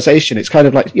characterization. It's kind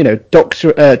of like,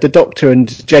 the Doctor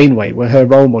and Janeway were her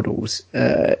role models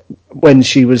when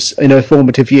she was in her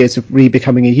formative years of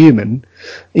becoming a human.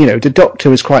 The Doctor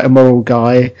was quite a moral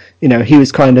guy. He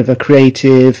was kind of a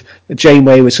creative.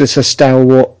 Janeway was just a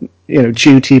stalwart,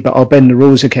 duty, but I'll bend the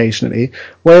rules occasionally.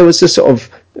 Where was the sort of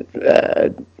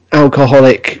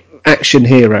alcoholic action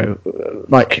hero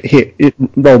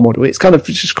role model? It's kind of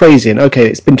just crazy. And okay,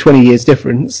 it's been 20 years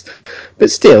difference,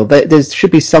 but still there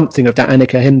should be something of that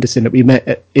Annika Henderson that we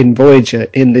met in Voyager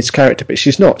in this character, but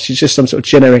she's not. She's just some sort of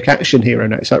generic action hero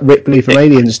now. It's like Ripley from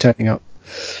Aliens turning up.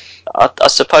 I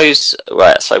suppose,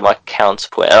 right, so my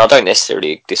counterpoint, and I don't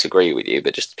necessarily disagree with you,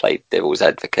 but just to play devil's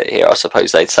advocate here, I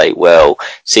suppose they'd say, well,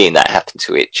 seeing that happen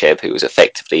to Icheb, who was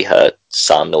effectively her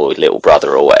son or little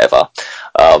brother or whatever,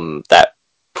 that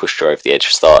pushed her over the edge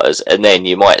for starters. And then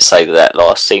you might say that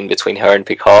last scene between her and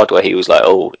Picard, where he was like,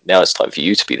 oh, now it's time for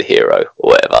you to be the hero,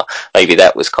 or whatever, maybe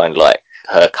that was kind of like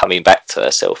her coming back to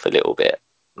herself a little bit,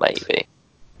 maybe.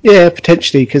 Yeah,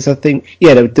 potentially, because I think,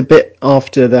 the bit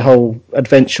after the whole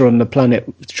adventure on the planet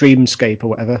Dreamscape or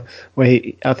whatever, where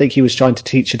I think he was trying to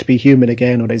teach her to be human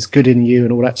again, or there's good in you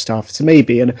and all that stuff. So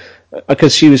maybe, and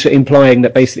because she was implying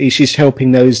that basically she's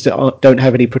helping those that don't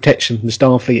have any protection from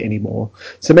Starfleet anymore.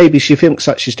 So maybe she thinks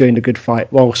that she's doing the good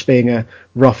fight whilst being a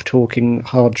rough-talking,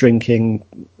 hard-drinking,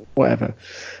 whatever.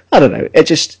 I don't know. It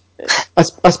just... I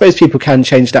suppose people can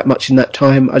change that much in that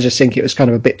time. I just think it was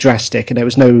kind of a bit drastic, and they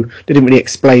didn't really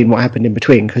explain what happened in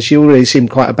between, because she already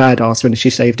seemed quite a badass when she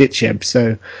saved Icheb.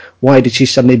 So why did she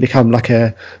suddenly become like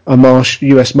a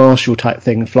US Marshal type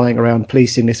thing, flying around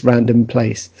policing this random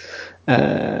place?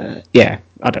 I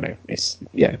don't know.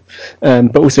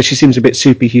 But also she seems a bit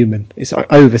superhuman. It's like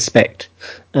overspec.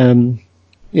 Any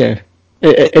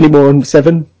more on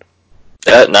 7?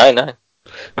 No.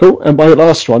 Cool. And my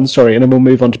last one, sorry, and then we'll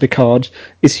move on to Picard,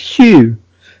 is Hugh.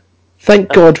 Thank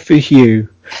God for Hugh.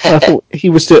 I thought he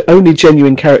was the only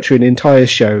genuine character in the entire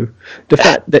show. The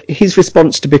fact that his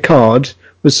response to Picard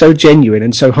was so genuine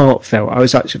and so heartfelt, I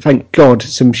was like, thank God,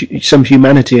 some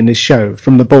humanity in this show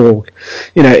from the Borg.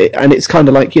 And it's kind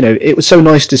of like, it was so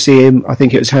nice to see him. I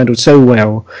think it was handled so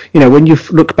well. When you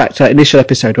look back to that initial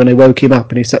episode when they woke him up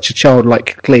and he's such a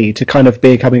childlike Klee, to kind of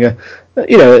becoming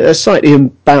a slightly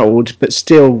embattled but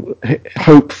still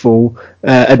hopeful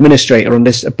administrator on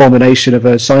this abomination of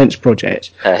a science project.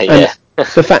 And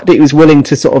the fact that he was willing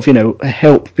to sort of,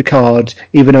 help Picard,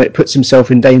 even though it puts himself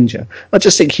in danger. I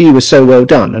just think Hugh was so well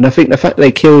done. And I think the fact that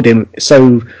they killed him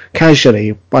so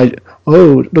casually by,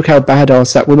 oh, look how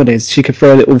badass that woman is. She could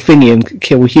throw a little thingy and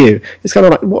kill Hugh. It's kind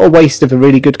of like, what a waste of a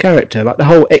really good character. Like the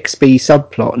whole XB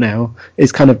subplot now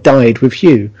is kind of died with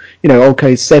Hugh.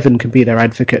 Okay, Seven can be their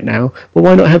advocate now, but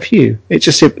why not have Hugh? It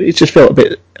just felt a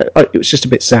bit, it was just a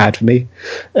bit sad for me.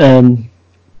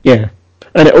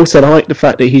 And it also, I like the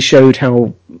fact that he showed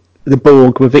how the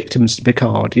Borg were victims to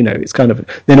Picard. It's kind of,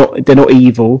 they're not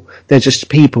evil, they're just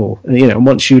people. And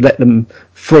once you let them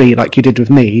free, like you did with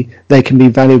me, they can be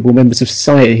valuable members of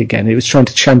society again. It was trying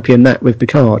to champion that with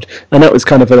Picard, and that was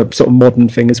kind of a sort of modern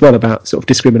thing as well, about sort of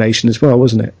discrimination as well,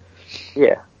 wasn't it?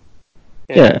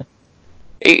 Yeah.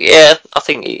 Yeah, I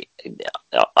think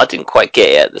I didn't quite get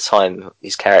it at the time,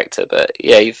 his character, but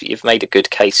yeah, you've made a good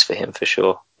case for him for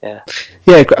sure. Yeah.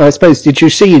 Yeah, I suppose. Did you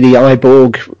see the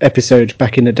iBorg episode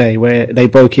back in the day where they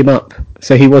broke him up?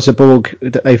 So he was a Borg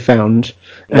that they found,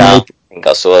 No, and I think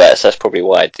I saw that, so that's probably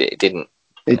why it didn't.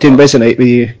 it didn't resonate with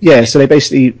you. Yeah, so they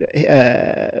basically,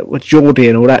 with Geordie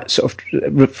and all that, sort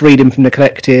of freed him from the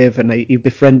collective, and he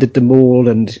befriended them all,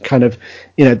 and kind of,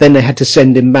 then they had to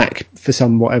send him back for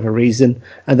some whatever reason,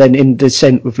 and then in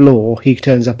Descent with Law, he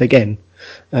turns up again.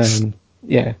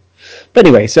 Yeah. But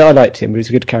anyway, so I liked him. He was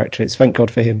a good character. It's thank God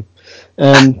for him.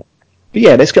 But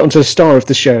yeah, let's get on to the star of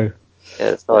the show.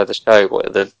 Yeah, the star of the show,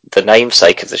 the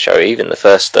namesake of the show, even the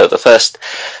first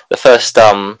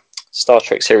Star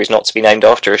Trek series not to be named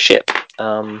after a ship.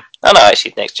 Oh no,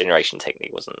 actually, Next Generation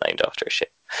technically wasn't named after a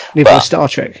ship. Neither was Star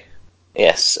Trek.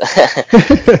 Yes.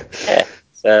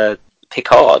 Yeah.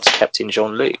 Picard, Captain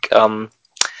Jean-Luc. So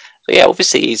yeah,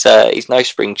 obviously he's no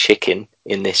spring chicken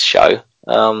in this show.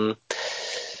 No,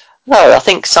 I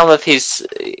think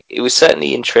it was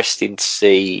certainly interesting to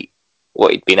see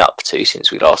what he'd been up to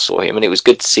since we last saw him, and it was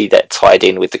good to see that tied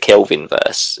in with the Kelvin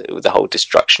verse, with the whole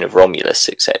destruction of Romulus,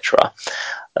 etc.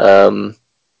 That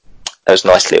was a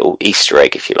nice little Easter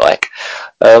egg, if you like.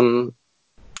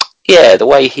 Yeah, the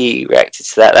way he reacted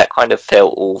to that kind of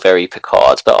felt all very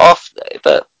Picard. But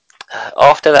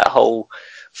after that whole,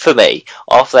 for me,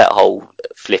 after that whole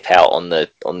flip out on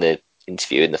the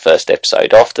interview in the first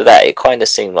episode, after that it kind of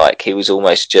seemed like he was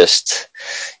almost just,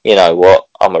 you know what,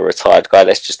 I'm a retired guy,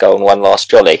 let's just go on one last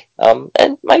jolly.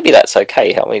 And maybe that's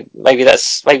okay. I mean, maybe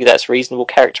that's reasonable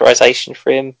characterization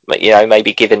for him. But,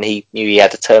 maybe given he knew he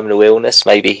had a terminal illness,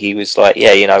 maybe he was like,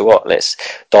 yeah, you know what, let's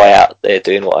die out there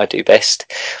doing what I do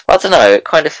best. But I don't know, it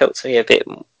kind of felt to me a bit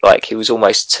like he was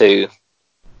almost too,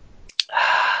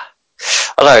 I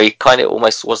don't know, he kind of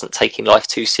almost wasn't taking life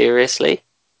too seriously.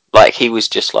 Like, he was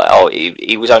just like,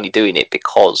 he was only doing it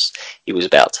because he was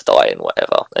about to die and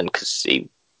whatever, and because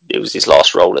it was his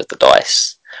last roll of the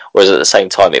dice. Whereas at the same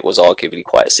time, it was arguably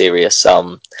quite a serious,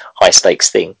 high stakes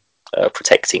thing,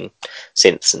 protecting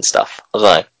synths and stuff. I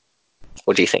don't know.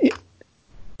 What do you think?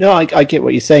 No, I get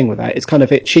what you're saying with that. It's kind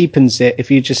of, it cheapens it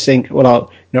if you just think,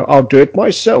 well, I'll do it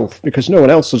myself because no one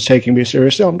else is taking me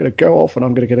seriously. I'm going to go off and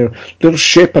I'm going to get a little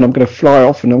ship and I'm going to fly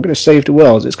off and I'm going to save the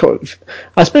world. It's kind of,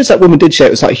 I suppose that woman did show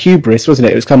it was like hubris, wasn't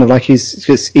it? It was kind of like his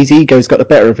ego's got the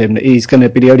better of him, that he's going to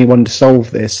be the only one to solve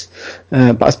this.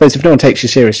 But I suppose if no one takes you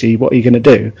seriously, what are you going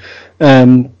to do?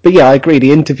 But yeah, I agree.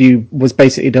 The interview was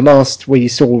basically the last where you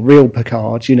saw real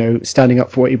Picard, standing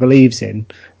up for what he believes in.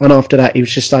 And after that, he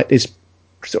was just like this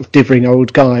sort of dithering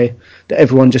old guy that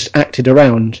everyone just acted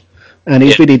around, and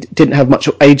he really didn't have much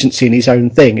agency in his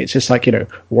own thing. It's just like,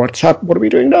 what's up? What are we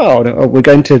doing now? Oh, we're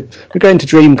going to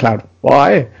Dreamcloud.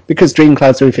 Why? Because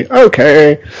Dreamcloud's everything.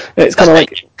 Okay, it's kind of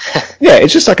like, yeah,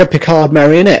 it's just like a Picard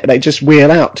marionette. They just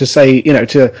wheel out to say,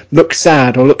 to look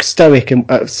sad or look stoic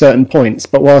at certain points,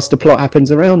 but whilst the plot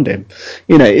happens around him,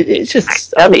 it's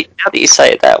just. Now that you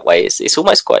say it that way, it's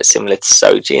almost quite similar to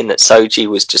Soji, in that Soji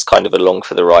was just kind of along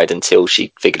for the ride until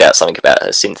she figured out something about her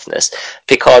synthness.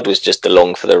 Picard was just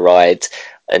along for the ride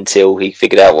until he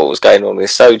figured out what was going on with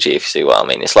Soji, if you see what I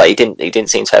mean. It's like he didn't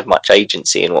seem to have much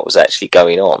agency in what was actually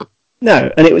going on.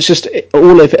 No, and it was just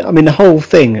all of it. I mean, the whole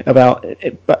thing about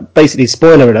it, basically,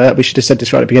 spoiler alert, we should have said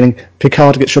this right at the beginning,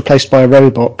 Picard gets replaced by a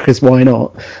robot, because why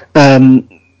not?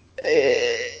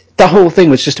 The whole thing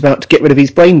was just about to get rid of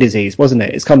his brain disease, wasn't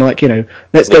it? It's kind of like,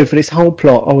 let's go for this whole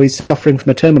plot. Oh, he's suffering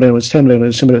from a terminal illness. Oh,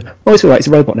 it's all right, he's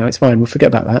a robot now, it's fine, we'll forget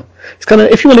about that. It's kind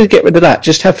of, if you wanted to get rid of that,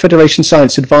 just have Federation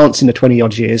science advance in the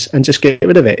 20-odd years and just get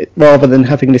rid of it, rather than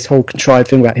having this whole contrived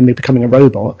thing about him becoming a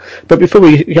robot. But before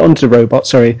we get on to the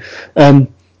robot,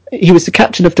 he was the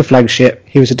captain of the flagship,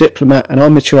 he was a diplomat, an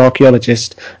amateur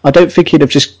archaeologist. I don't think he'd have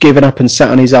just given up and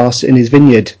sat on his ass in his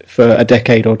vineyard for a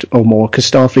decade or more because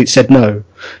Starfleet said no.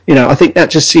 I think that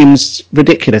just seems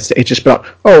ridiculous that he'd just be like,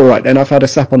 oh, right then, I've had a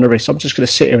slap on the wrist, I'm just going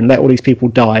to sit here and let all these people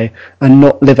die and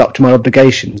not live up to my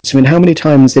obligations. I mean, how many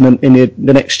times in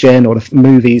the Next Gen or the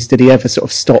movies did he ever sort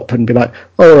of stop and be like,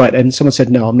 oh, all right then, someone said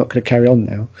no, I'm not going to carry on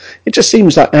now. It just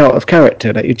seems like out of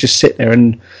character that he'd just sit there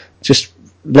and just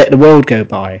let the world go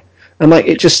by. And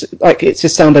it just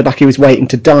sounded like he was waiting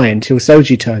to die until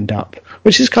Soji turned up,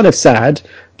 which is kind of sad,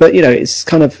 but it's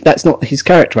kind of, that's not his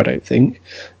character, I don't think.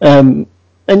 And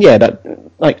yeah, that,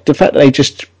 the fact that they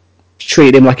just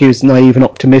treated him like he was naive and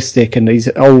optimistic and he's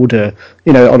older,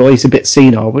 although he's a bit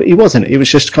senile, but he wasn't. It was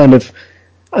just kind of,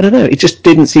 I don't know. It just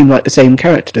didn't seem like the same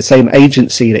character, the same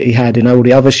agency that he had in all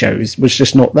the other shows was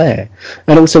just not there.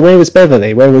 And also, where was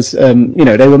Beverly? Where was they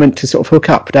were meant to sort of hook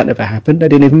up. That never happened. They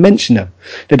didn't even mention her.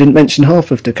 They didn't mention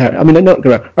half of the character. I mean, they're not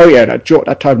going to. Oh yeah,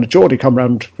 that time the Geordie come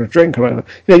round for a drink or whatever.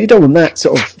 You don't want that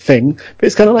sort of thing. But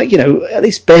it's kind of like at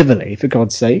least Beverly, for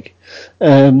God's sake.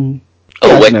 I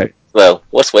don't know. Well,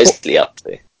 what's Wesley up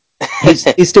to?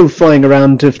 he's still flying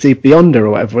around of the Beyonder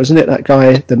or whatever, isn't it? That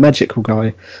guy, the magical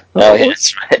guy. Oh, yeah,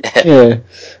 that's right. Yeah.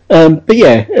 But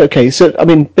yeah, okay. So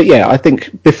I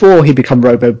think before he became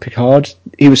Robo Picard,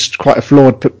 he was quite a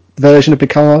flawed version of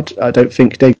Picard. I don't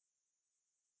think they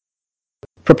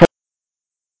proposed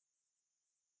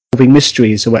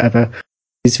mysteries or whatever.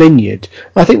 His vineyard.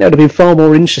 I think that would have been far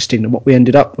more interesting than what we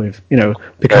ended up with. Picard.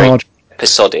 Very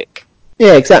episodic.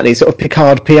 Yeah, exactly. Sort of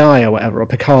Picard PI or whatever, or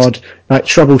Picard like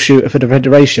troubleshooter for the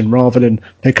Federation, rather than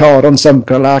Picard on some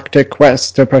galactic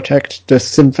quest to protect the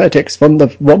synthetics from the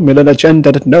Romulan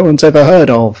agenda that no one's ever heard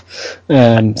of.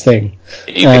 Thing.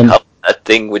 Did you become that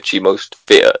thing which you most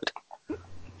feared?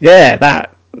 Yeah,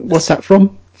 that. What's that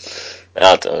from?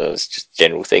 I don't know. It's just a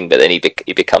general thing, but then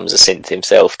he becomes a synth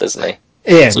himself, doesn't he?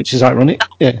 Yeah, which is ironic.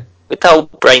 Yeah. With the whole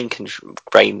brain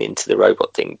into the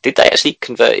robot thing, did they actually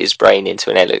convert his brain into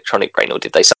an electronic brain, or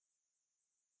did they his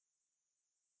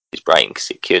brain because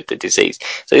it cured the disease?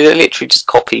 So they literally just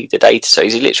copy the data. So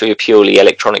he's literally a purely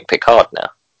electronic Picard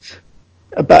now.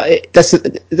 But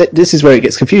this is where it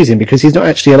gets confusing, because he's not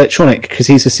actually electronic, because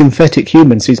he's a synthetic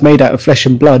human, so he's made out of flesh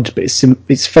and blood, but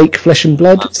it's fake flesh and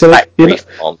blood. So or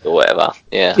whatever.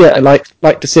 Yeah. Yeah,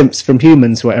 like the Simps from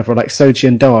Humans or whatever, like Soji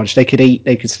and Darge. They could eat,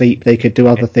 they could sleep, they could do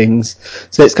other things.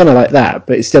 So it's kind of like that,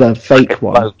 but it's still a fake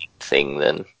one. Thing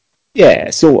then. Yeah,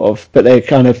 sort of. But they're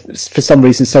kind of, for some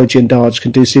reason, Soji and Darge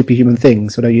can do superhuman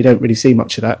things, although you don't really see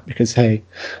much of that because, hey,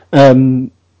 I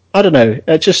don't know.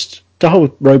 The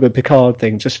whole Robo Picard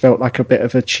thing just felt like a bit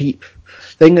of a cheap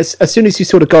thing. As soon as you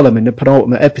saw the Gollum in the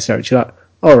penultimate episode, you're like,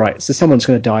 all right, so someone's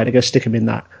going to die. They're going to stick him in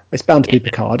that. It's bound to be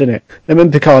Picard, isn't it? And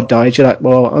when Picard died, you're like,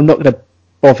 well, I'm not going to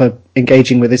bother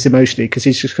engaging with this emotionally because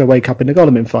he's just going to wake up in the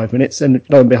Gollum in 5 minutes. And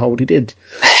lo and behold, he did.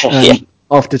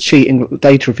 After cheating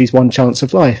Data of his one chance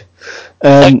of life.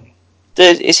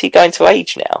 Is he going to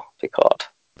age now, Picard?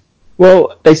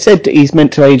 Well, they said that he's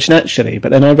meant to age naturally,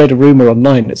 but then I read a rumour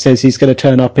online that says he's going to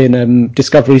turn up in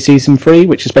Discovery Season 3,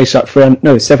 which is based up for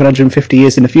 750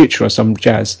 years in the future or some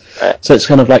jazz. Right. So it's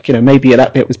kind of like, maybe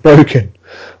that bit was broken.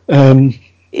 I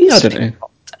don't know.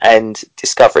 And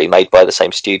Discovery made by the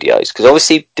same studios, because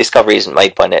obviously Discovery isn't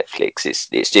made by Netflix,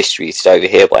 it's distributed over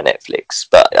here by Netflix,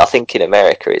 but I think in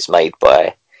America it's made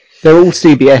by... They're all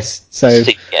CBS, so...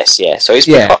 CBS, yeah. So it's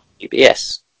Picard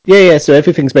CBS. Yeah, so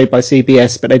everything's made by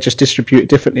CBS, but they just distribute it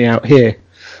differently out here.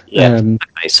 Yeah,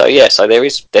 okay. So there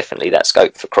is definitely that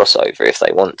scope for crossover if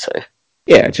they want to.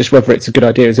 Yeah, just whether it's a good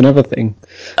idea is another thing.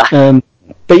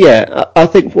 But yeah, I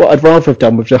think what I'd rather have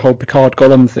done with the whole Picard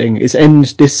Gollum thing is end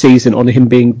this season on him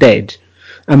being dead.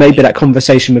 And maybe that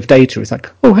conversation with Data is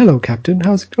like, oh, hello, Captain,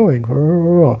 how's it going?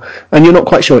 And you're not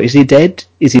quite sure, is he dead?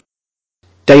 Is he...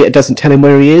 Data doesn't tell him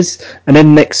where he is. And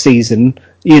then next season,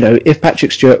 if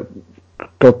Patrick Stewart...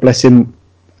 God bless him,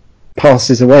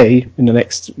 passes away in the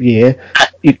next year,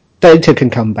 Data can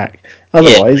come back.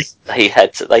 Otherwise, they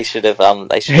should have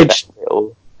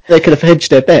they could have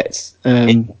hedged their bets.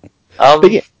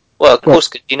 But yeah, well, of course,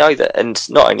 you know that, and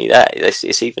not only that,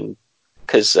 it's even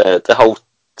because the whole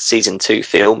season 2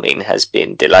 filming has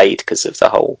been delayed because of the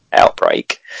whole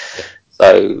outbreak.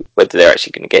 So whether they're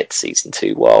actually going to get to season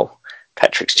 2 while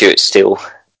Patrick Stewart's still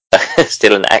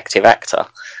an active actor.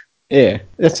 Yeah,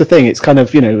 that's the thing. It's kind of,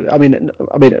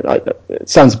 it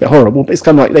sounds a bit horrible, but it's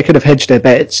kind of like they could have hedged their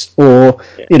bets, or,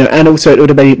 and also it would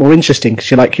have made it more interesting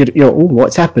because you're like,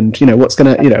 what's happened? What's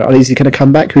going to, is he going to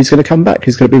come back? Who's going to come back?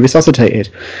 Who's going to be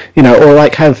resuscitated? Or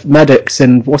like have Maddox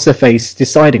and what's-her-face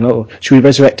deciding, should we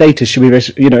resurrect Data? Should we,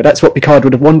 that's what Picard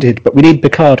would have wanted, but we need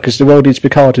Picard because the world needs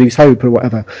Picard and he's hope or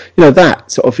whatever. That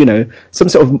sort of, some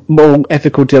sort of moral,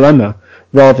 ethical dilemma.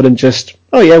 Rather than just,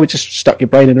 we just stuck your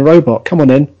brain in a robot. Come on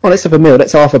in. Let's have a meal.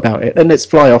 Let's laugh about it. Then let's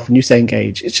fly off and you say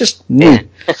engage. It's just new.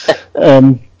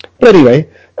 But anyway,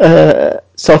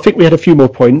 so I think we had a few more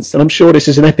points, and I'm sure this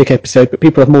is an epic episode, but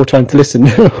people have more time to listen.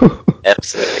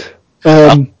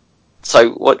 Absolutely.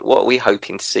 So what are we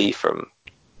hoping to see from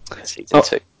season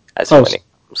 2 when it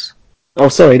comes? Oh,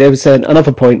 sorry. There was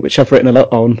another point which I've written a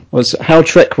lot on, was how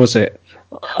Trek was it?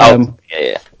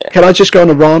 Yeah. Can I just go on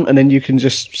a rant and then you can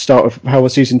just start with how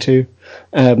was season 2?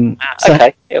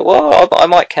 Okay. Yeah, well, I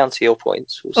might counter your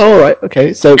points. All right.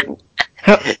 Okay. So,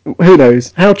 who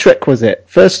knows? How Trek was it?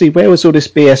 Firstly, where was all this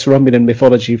BS Romulan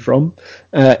mythology from?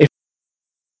 If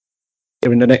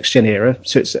in the next gen era,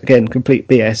 so it's again complete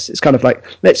BS. It's kind of like,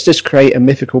 let's just create a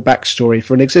mythical backstory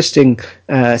for an existing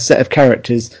set of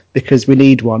characters because we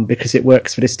need one, because it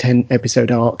works for this 10 episode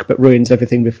arc but ruins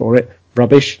everything before it.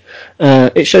 Rubbish.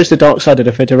 It shows the dark side of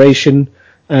the Federation,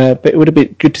 but it would have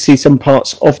been good to see some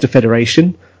parts of the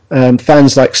Federation.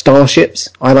 Fans like starships.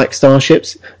 I like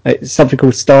starships. It's something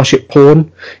called starship porn.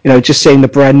 Just seeing the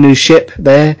brand new ship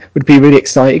there would be really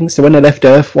exciting. So when they left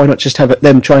Earth, why not just have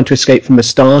them trying to escape from a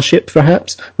starship,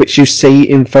 perhaps, which you see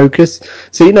in focus?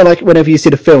 So, like whenever you see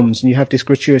the films and you have this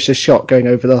gratuitous shot going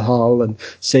over the hull and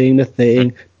seeing the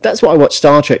thing, that's what I watch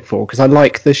Star Trek for, because I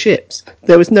like the ships.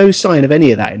 There was no sign of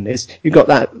any of that in this. You got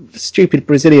that stupid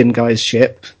Brazilian guy's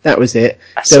ship. That was it.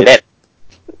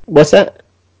 What's that?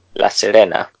 La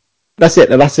Sirena. That's it,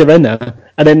 the La Sirena,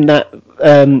 and then that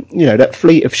that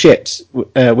fleet of ships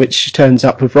which turns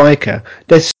up with Riker.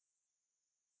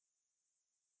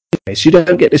 You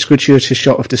don't get this gratuitous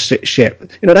shot of the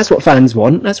ship. That's what fans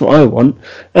want. That's what I want.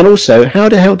 And also, how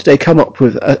the hell did they come up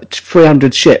with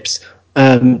 300 ships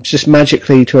just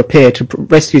magically to appear to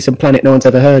rescue some planet no one's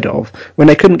ever heard of, when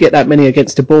they couldn't get that many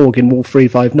against the Borg in War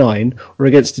 359 or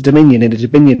against the Dominion in the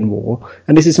Dominion War?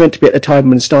 And this is meant to be at the time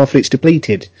when Starfleet's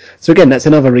depleted. So again, that's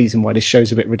another reason why this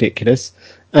show's a bit ridiculous.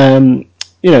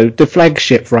 The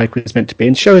flagship Riker was meant to be,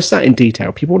 and show us that in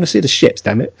detail. People want to see the ships,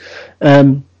 damn it.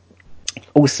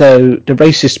 Also, the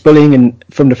racist bullying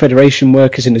from the Federation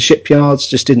workers in the shipyards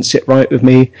just didn't sit right with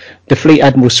me. The Fleet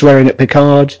Admiral swearing at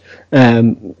Picard.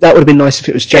 That would have been nice if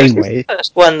it was Janeway. It's the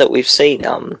first one that we've seen.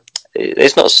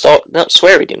 There's not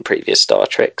swearing in previous Star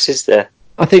Treks, is there?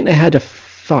 I think they had a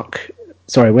fuck.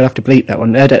 Sorry, we'll have to bleep that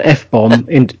one. They had an F-bomb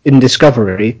in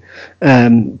Discovery.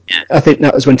 I think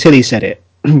that was when Tilly said it.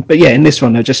 But yeah, in this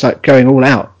one, they're just like going all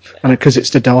out. Because it's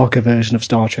the darker version of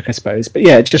Star Trek, I suppose. But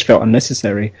yeah, it just felt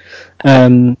unnecessary.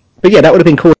 But yeah, that would have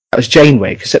been cool if that was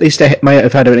Janeway, because at least they may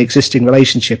have had an existing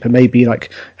relationship, and maybe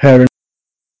like her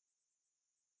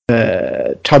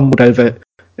and tumbled over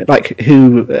like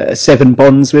who Seven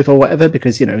bonds with or whatever,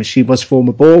 because she was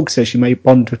former Borg, so she may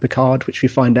bond with Picard, which we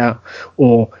find out,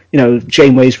 or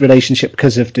Janeway's relationship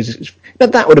because of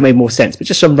that would have made more sense. But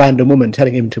just some random woman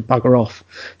telling him to bugger off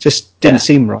just didn't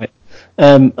seem right.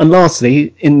 And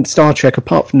lastly, in Star Trek,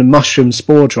 apart from the mushroom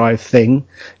spore drive thing,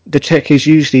 the tech is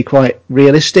usually quite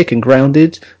realistic and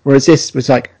grounded, whereas this was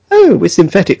like, oh, we're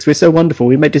synthetics, we're so wonderful,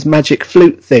 we made this magic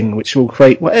flute thing which will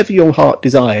create whatever your heart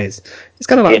desires. It's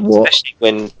kind of like, what? Especially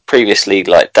when previously,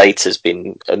 like, Data's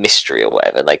been a mystery or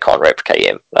whatever, and they can't replicate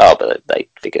him. Oh, but they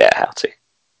figured out how to.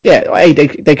 Yeah,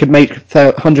 they could make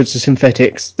hundreds of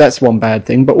synthetics. That's one bad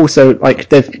thing. But also, like,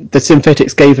 the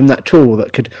synthetics gave them that tool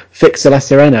that could fix a La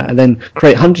Sirena and then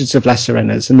create hundreds of La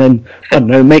Sirenas and then, I don't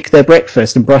know, make their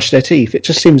breakfast and brush their teeth. It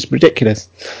just seems ridiculous.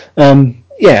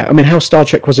 Yeah, I mean, how Star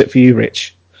Trek was it for you,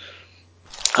 Rich?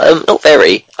 Not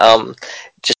very.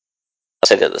 Just I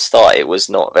said at the start, it was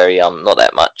not very not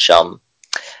that much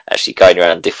actually going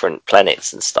around different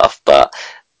planets and stuff, but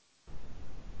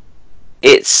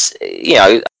it's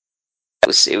it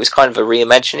was kind of a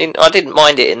reimagining. I didn't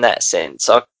mind it in that sense.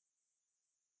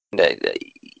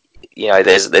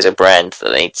 There's a brand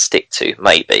that they need to stick to,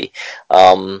 maybe,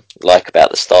 like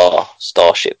about the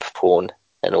starship porn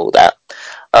and all that.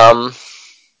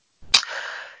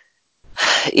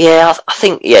 Yeah, I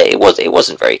think it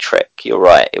wasn't very Trek. You're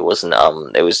right. It wasn't.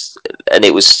 It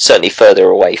was certainly further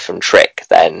away from Trek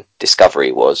than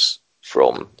Discovery was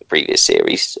from the previous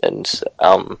series, and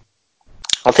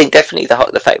I think definitely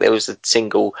the fact there was a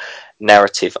single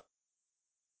narrative,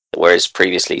 whereas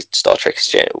previously Star Trek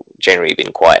has generally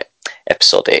been quite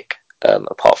episodic,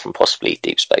 apart from possibly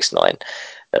Deep Space Nine.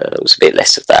 There was a bit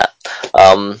less of that.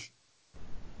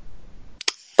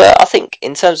 But I think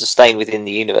in terms of staying within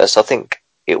the universe, I think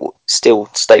it still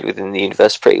stayed within the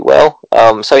universe pretty well.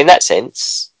 So in that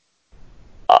sense,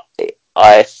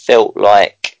 I felt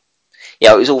like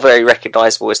it was all very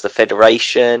recognisable as the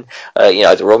Federation.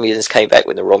 The Romulans came back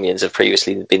when the Romulans have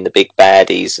previously been the big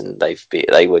baddies, and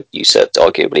they were usurped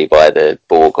arguably by the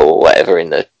Borg or whatever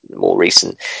in the more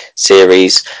recent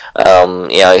series.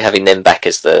 Having them back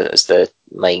as the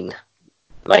main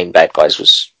bad guys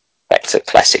was back to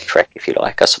classic Trek, if you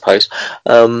like, I suppose.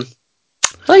 I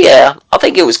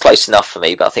think it was close enough for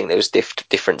me, but I think there was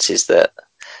differences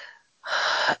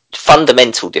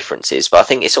fundamental differences, but I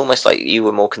think it's almost like you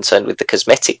were more concerned with the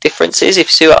cosmetic differences, if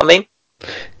you see what I mean.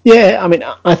 Yeah, I mean,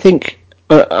 I think,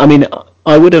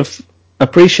 I would have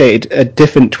appreciated a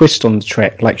different twist on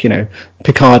Trek, like, you know,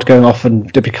 Picard going off and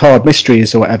the Picard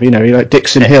mysteries or whatever, you know, like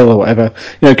Dixon Hill or whatever,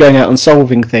 you know, going out and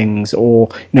solving things, or,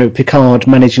 you know, Picard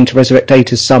managing to resurrect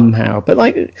Data somehow. But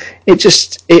like, it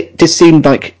just seemed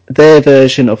like their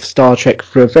version of Star Trek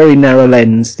through a very narrow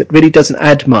lens that really doesn't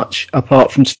add much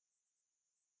apart from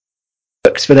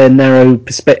works for their narrow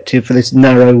perspective for this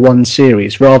narrow one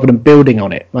series rather than building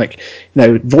on it. Like, you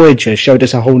know, Voyager showed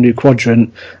us a whole new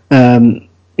quadrant.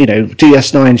 You know,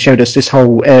 DS9 showed us this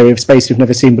whole area of space we've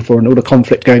never seen before and all the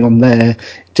conflict going on there.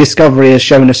 Discovery has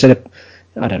shown us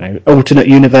alternate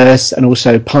universe, and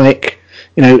also Pike.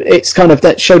 You know, it's kind of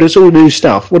that showed us all new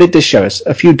stuff. What did this show us?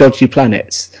 A few dodgy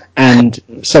planets and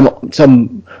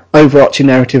some overarching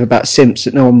narrative about simps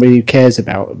that no one really cares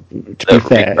about. To be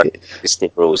fair,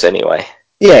 existing rules anyway.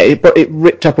 Yeah, it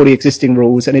ripped up all the existing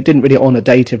rules, and it didn't really honour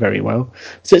Data very well.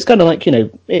 So it's kind of like, you know,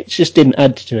 it just didn't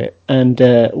add to it. And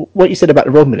what you said about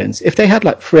the Romulans, if they had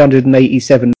like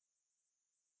 387,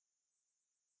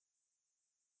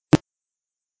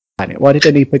 why did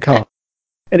they need Picard?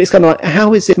 And it's kind of like,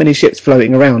 how is it many ships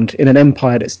floating around in an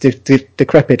empire that's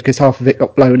decrepit because half of it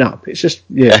got blown up? It's just,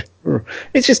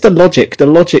 it's just the logic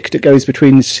that goes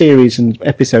between series and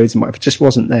episodes and whatever just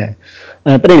wasn't there.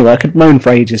 But anyway, I could moan for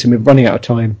ages and we're running out of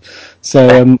time.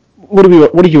 So, what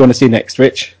do you want to see next,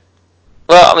 Rich?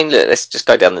 Well, I mean, look, let's just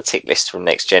go down the tick list from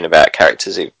Next Gen about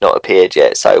characters who've not appeared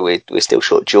yet. So we're still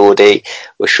short Geordi,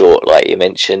 we're short, like you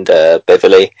mentioned,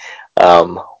 Beverly,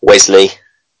 Wesley,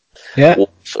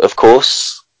 Worf, of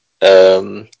course.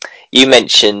 You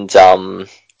mentioned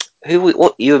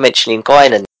what you were mentioning,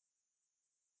 Guinan.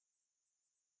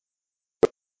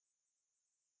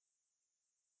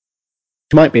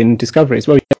 Might be in Discovery as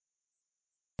well.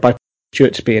 By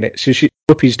Stewart to be in it, so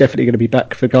Whoopi's definitely going to be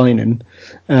back for Guinan,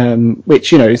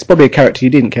 which, you know, is probably a character you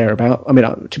didn't care about. I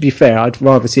mean, to be fair, I'd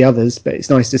rather see others, but it's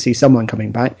nice to see someone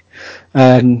coming back.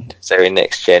 So in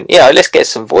Next Gen, yeah, let's get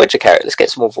some Voyager characters. Let's get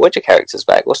some more Voyager characters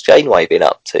back. What's Janeway been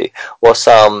up to? What's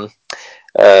Paris,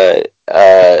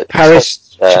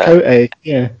 Chakotay,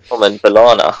 yeah, Tom and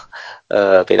B'Elanna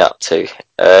been up to?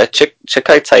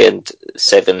 Chakotay and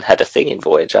Seven had a thing in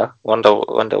Voyager. Wonder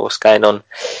what's going on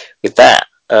with that.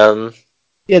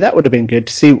 Yeah, that would have been good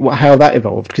to see how that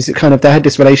evolved, because it kind of, they had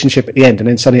this relationship at the end, and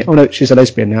then suddenly, oh no, she's a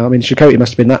lesbian now. I mean, Chakotay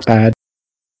must have been that bad.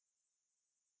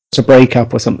 It's a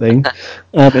breakup or something.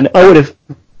 And I would have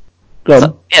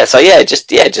gone.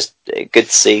 Just good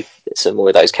to see some more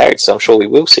of those characters. I'm sure we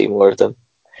will see more of them.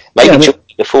 Maybe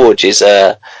the Forge is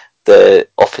the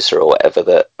officer or whatever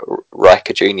that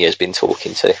Riker Jr. has been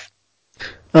talking to.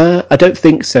 I don't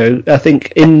think so. I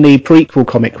think in the prequel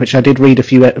comic, which I did read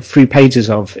a few pages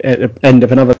of at the end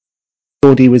of another,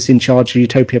 Geordi was in charge of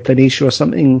Utopia Planitia or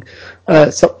something,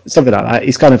 something like that.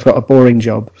 He's kind of got a boring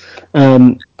job.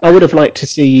 I would have liked to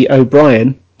see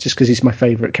O'Brien, just because he's my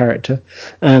favourite character.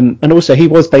 And also, he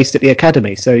was based at the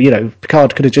Academy, so, you know,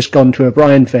 Picard could have just gone to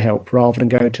O'Brien for help rather than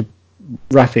going to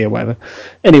Raffi or whatever.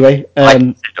 Anyway.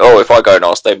 If I go and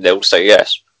ask them, they'll say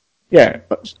yes. Yeah.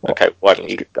 Okay, why don't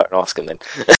you go and ask them then?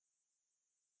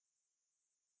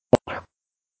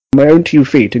 My own 2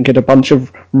 feet and get a bunch of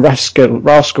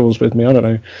rascals with me, I don't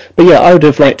know. But yeah, I would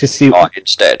have liked to see... Die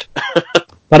instead.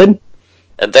 Pardon?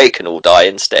 And they can all die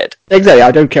instead. Exactly,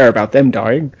 I don't care about them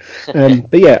dying.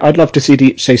 But yeah, I'd love to see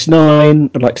Deep Space Nine.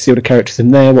 I'd like to see all the characters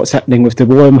in there, what's happening with the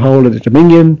wormhole of the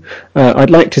Dominion. I'd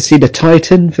like to see the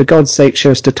Titan. For God's sake,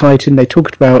 show us the Titan. They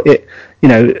talked about it, you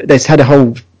know, they've had a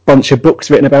whole bunch of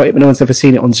books written about it, but no one's ever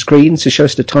seen it on screen, so show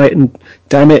us the Titan,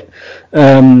 damn it.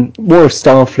 More of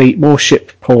Starfleet, more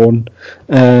ship porn.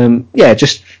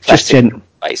 Just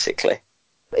basically.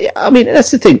 Yeah, I mean,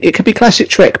 that's the thing. It could be classic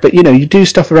Trek, but, you know, you do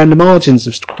stuff around the margins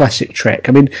of classic Trek.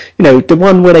 I mean, you know, the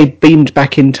one where they beamed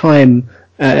back in time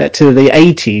to the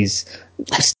 80s,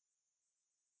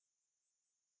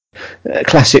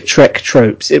 classic Trek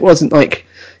tropes. It wasn't like,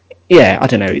 I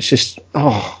don't know, it's just,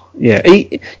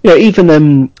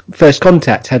 even First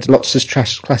Contact had lots of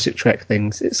classic Trek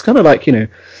things. It's kind of like, you know,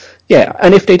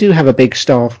 and if they do have a big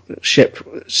starship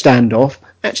standoff,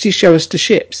 actually show us the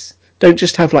ships. Don't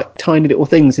just have like tiny little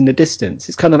things in the distance.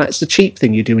 It's kind of that's the cheap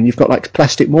thing you do when you've got like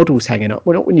plastic models hanging up.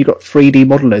 Well, not when you've got 3D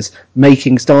modelers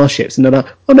making starships and they're like,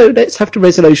 oh no, let's have the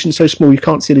resolution so small you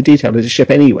can't see the detail of the ship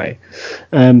anyway.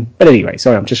 But anyway,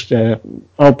 sorry, I'm just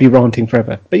I'll be ranting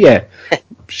forever. But yeah,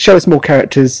 show us more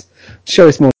characters, show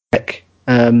us more tech.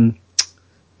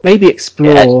 Maybe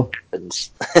explore,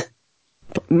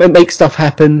 make stuff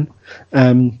happen.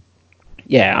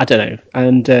 I don't know,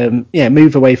 and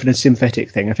move away from the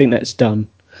synthetic thing. I think that's done.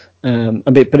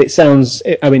 But it sounds.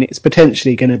 I mean, it's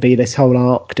potentially going to be this whole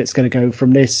arc that's going to go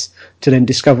from this to then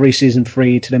Discovery season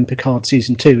 3 to then Picard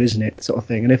season 2, isn't it? Sort of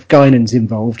thing. And if Guinan's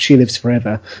involved, she lives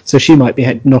forever, so she might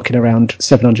be knocking around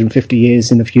 750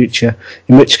 years in the future.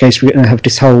 In which case, we're going to have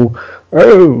this whole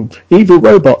evil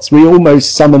robots. We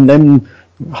almost summoned them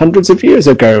hundreds of years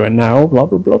ago, and now blah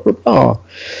blah blah blah blah.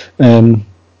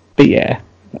 But yeah.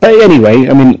 But anyway,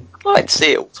 I mean, I'd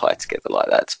see it all tied together like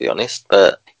that, to be honest.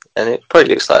 And it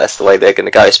probably looks like that's the way they're going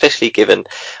to go, especially given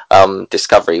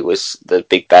Discovery was the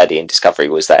big baddie in Discovery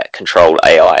was that control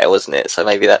AI, wasn't it? So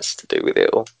maybe that's to do with it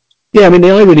all. Yeah, I mean,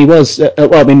 the irony was,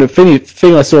 the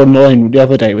thing I saw online the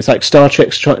other day was like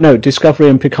Discovery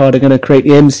and Picard are going to create the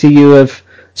MCU of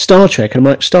Star Trek, and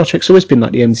I'm like, Star Trek's always been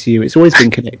like the MCU. It's always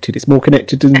been connected. It's more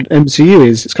connected than MCU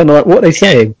is. It's kind of like, what are they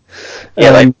saying?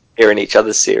 Yeah, they appear in each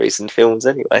other's series and films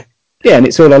anyway. Yeah, and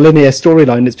it's all a linear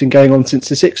storyline that's been going on since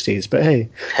the 60s, but hey,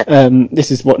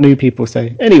 this is what new people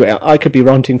say. Anyway, I could be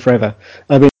ranting forever.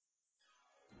 I mean,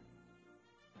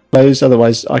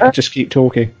 otherwise I could just keep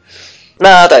talking.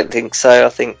 No, I don't think so. I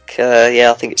think,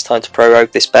 I think it's time to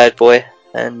prorogue this bad boy,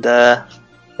 and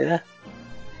cool.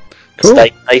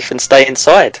 Stay safe and stay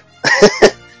inside.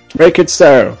 Make it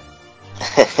so.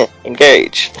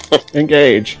 Engage.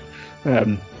 Engage.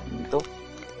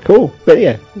 Cool, but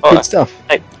yeah, good stuff.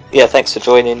 Yeah, thanks for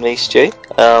joining me, Stu.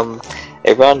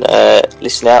 Everyone,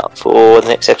 listen out for the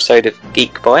next episode of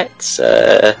Geek Bites.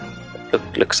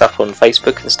 Look us up on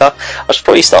Facebook and stuff. I should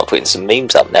probably start putting some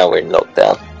memes up now we're in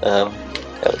lockdown.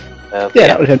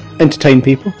 That would entertain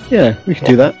people. Yeah, we can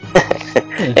do that.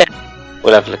 Yeah,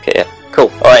 we'll have a look at it. Cool.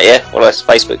 All right, yeah. Well, that's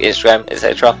Facebook, Instagram,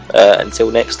 etc.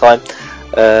 Until next time.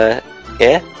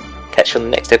 Catch you on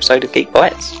the next episode of Geek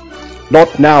Bites.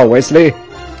 Not now, Wesley.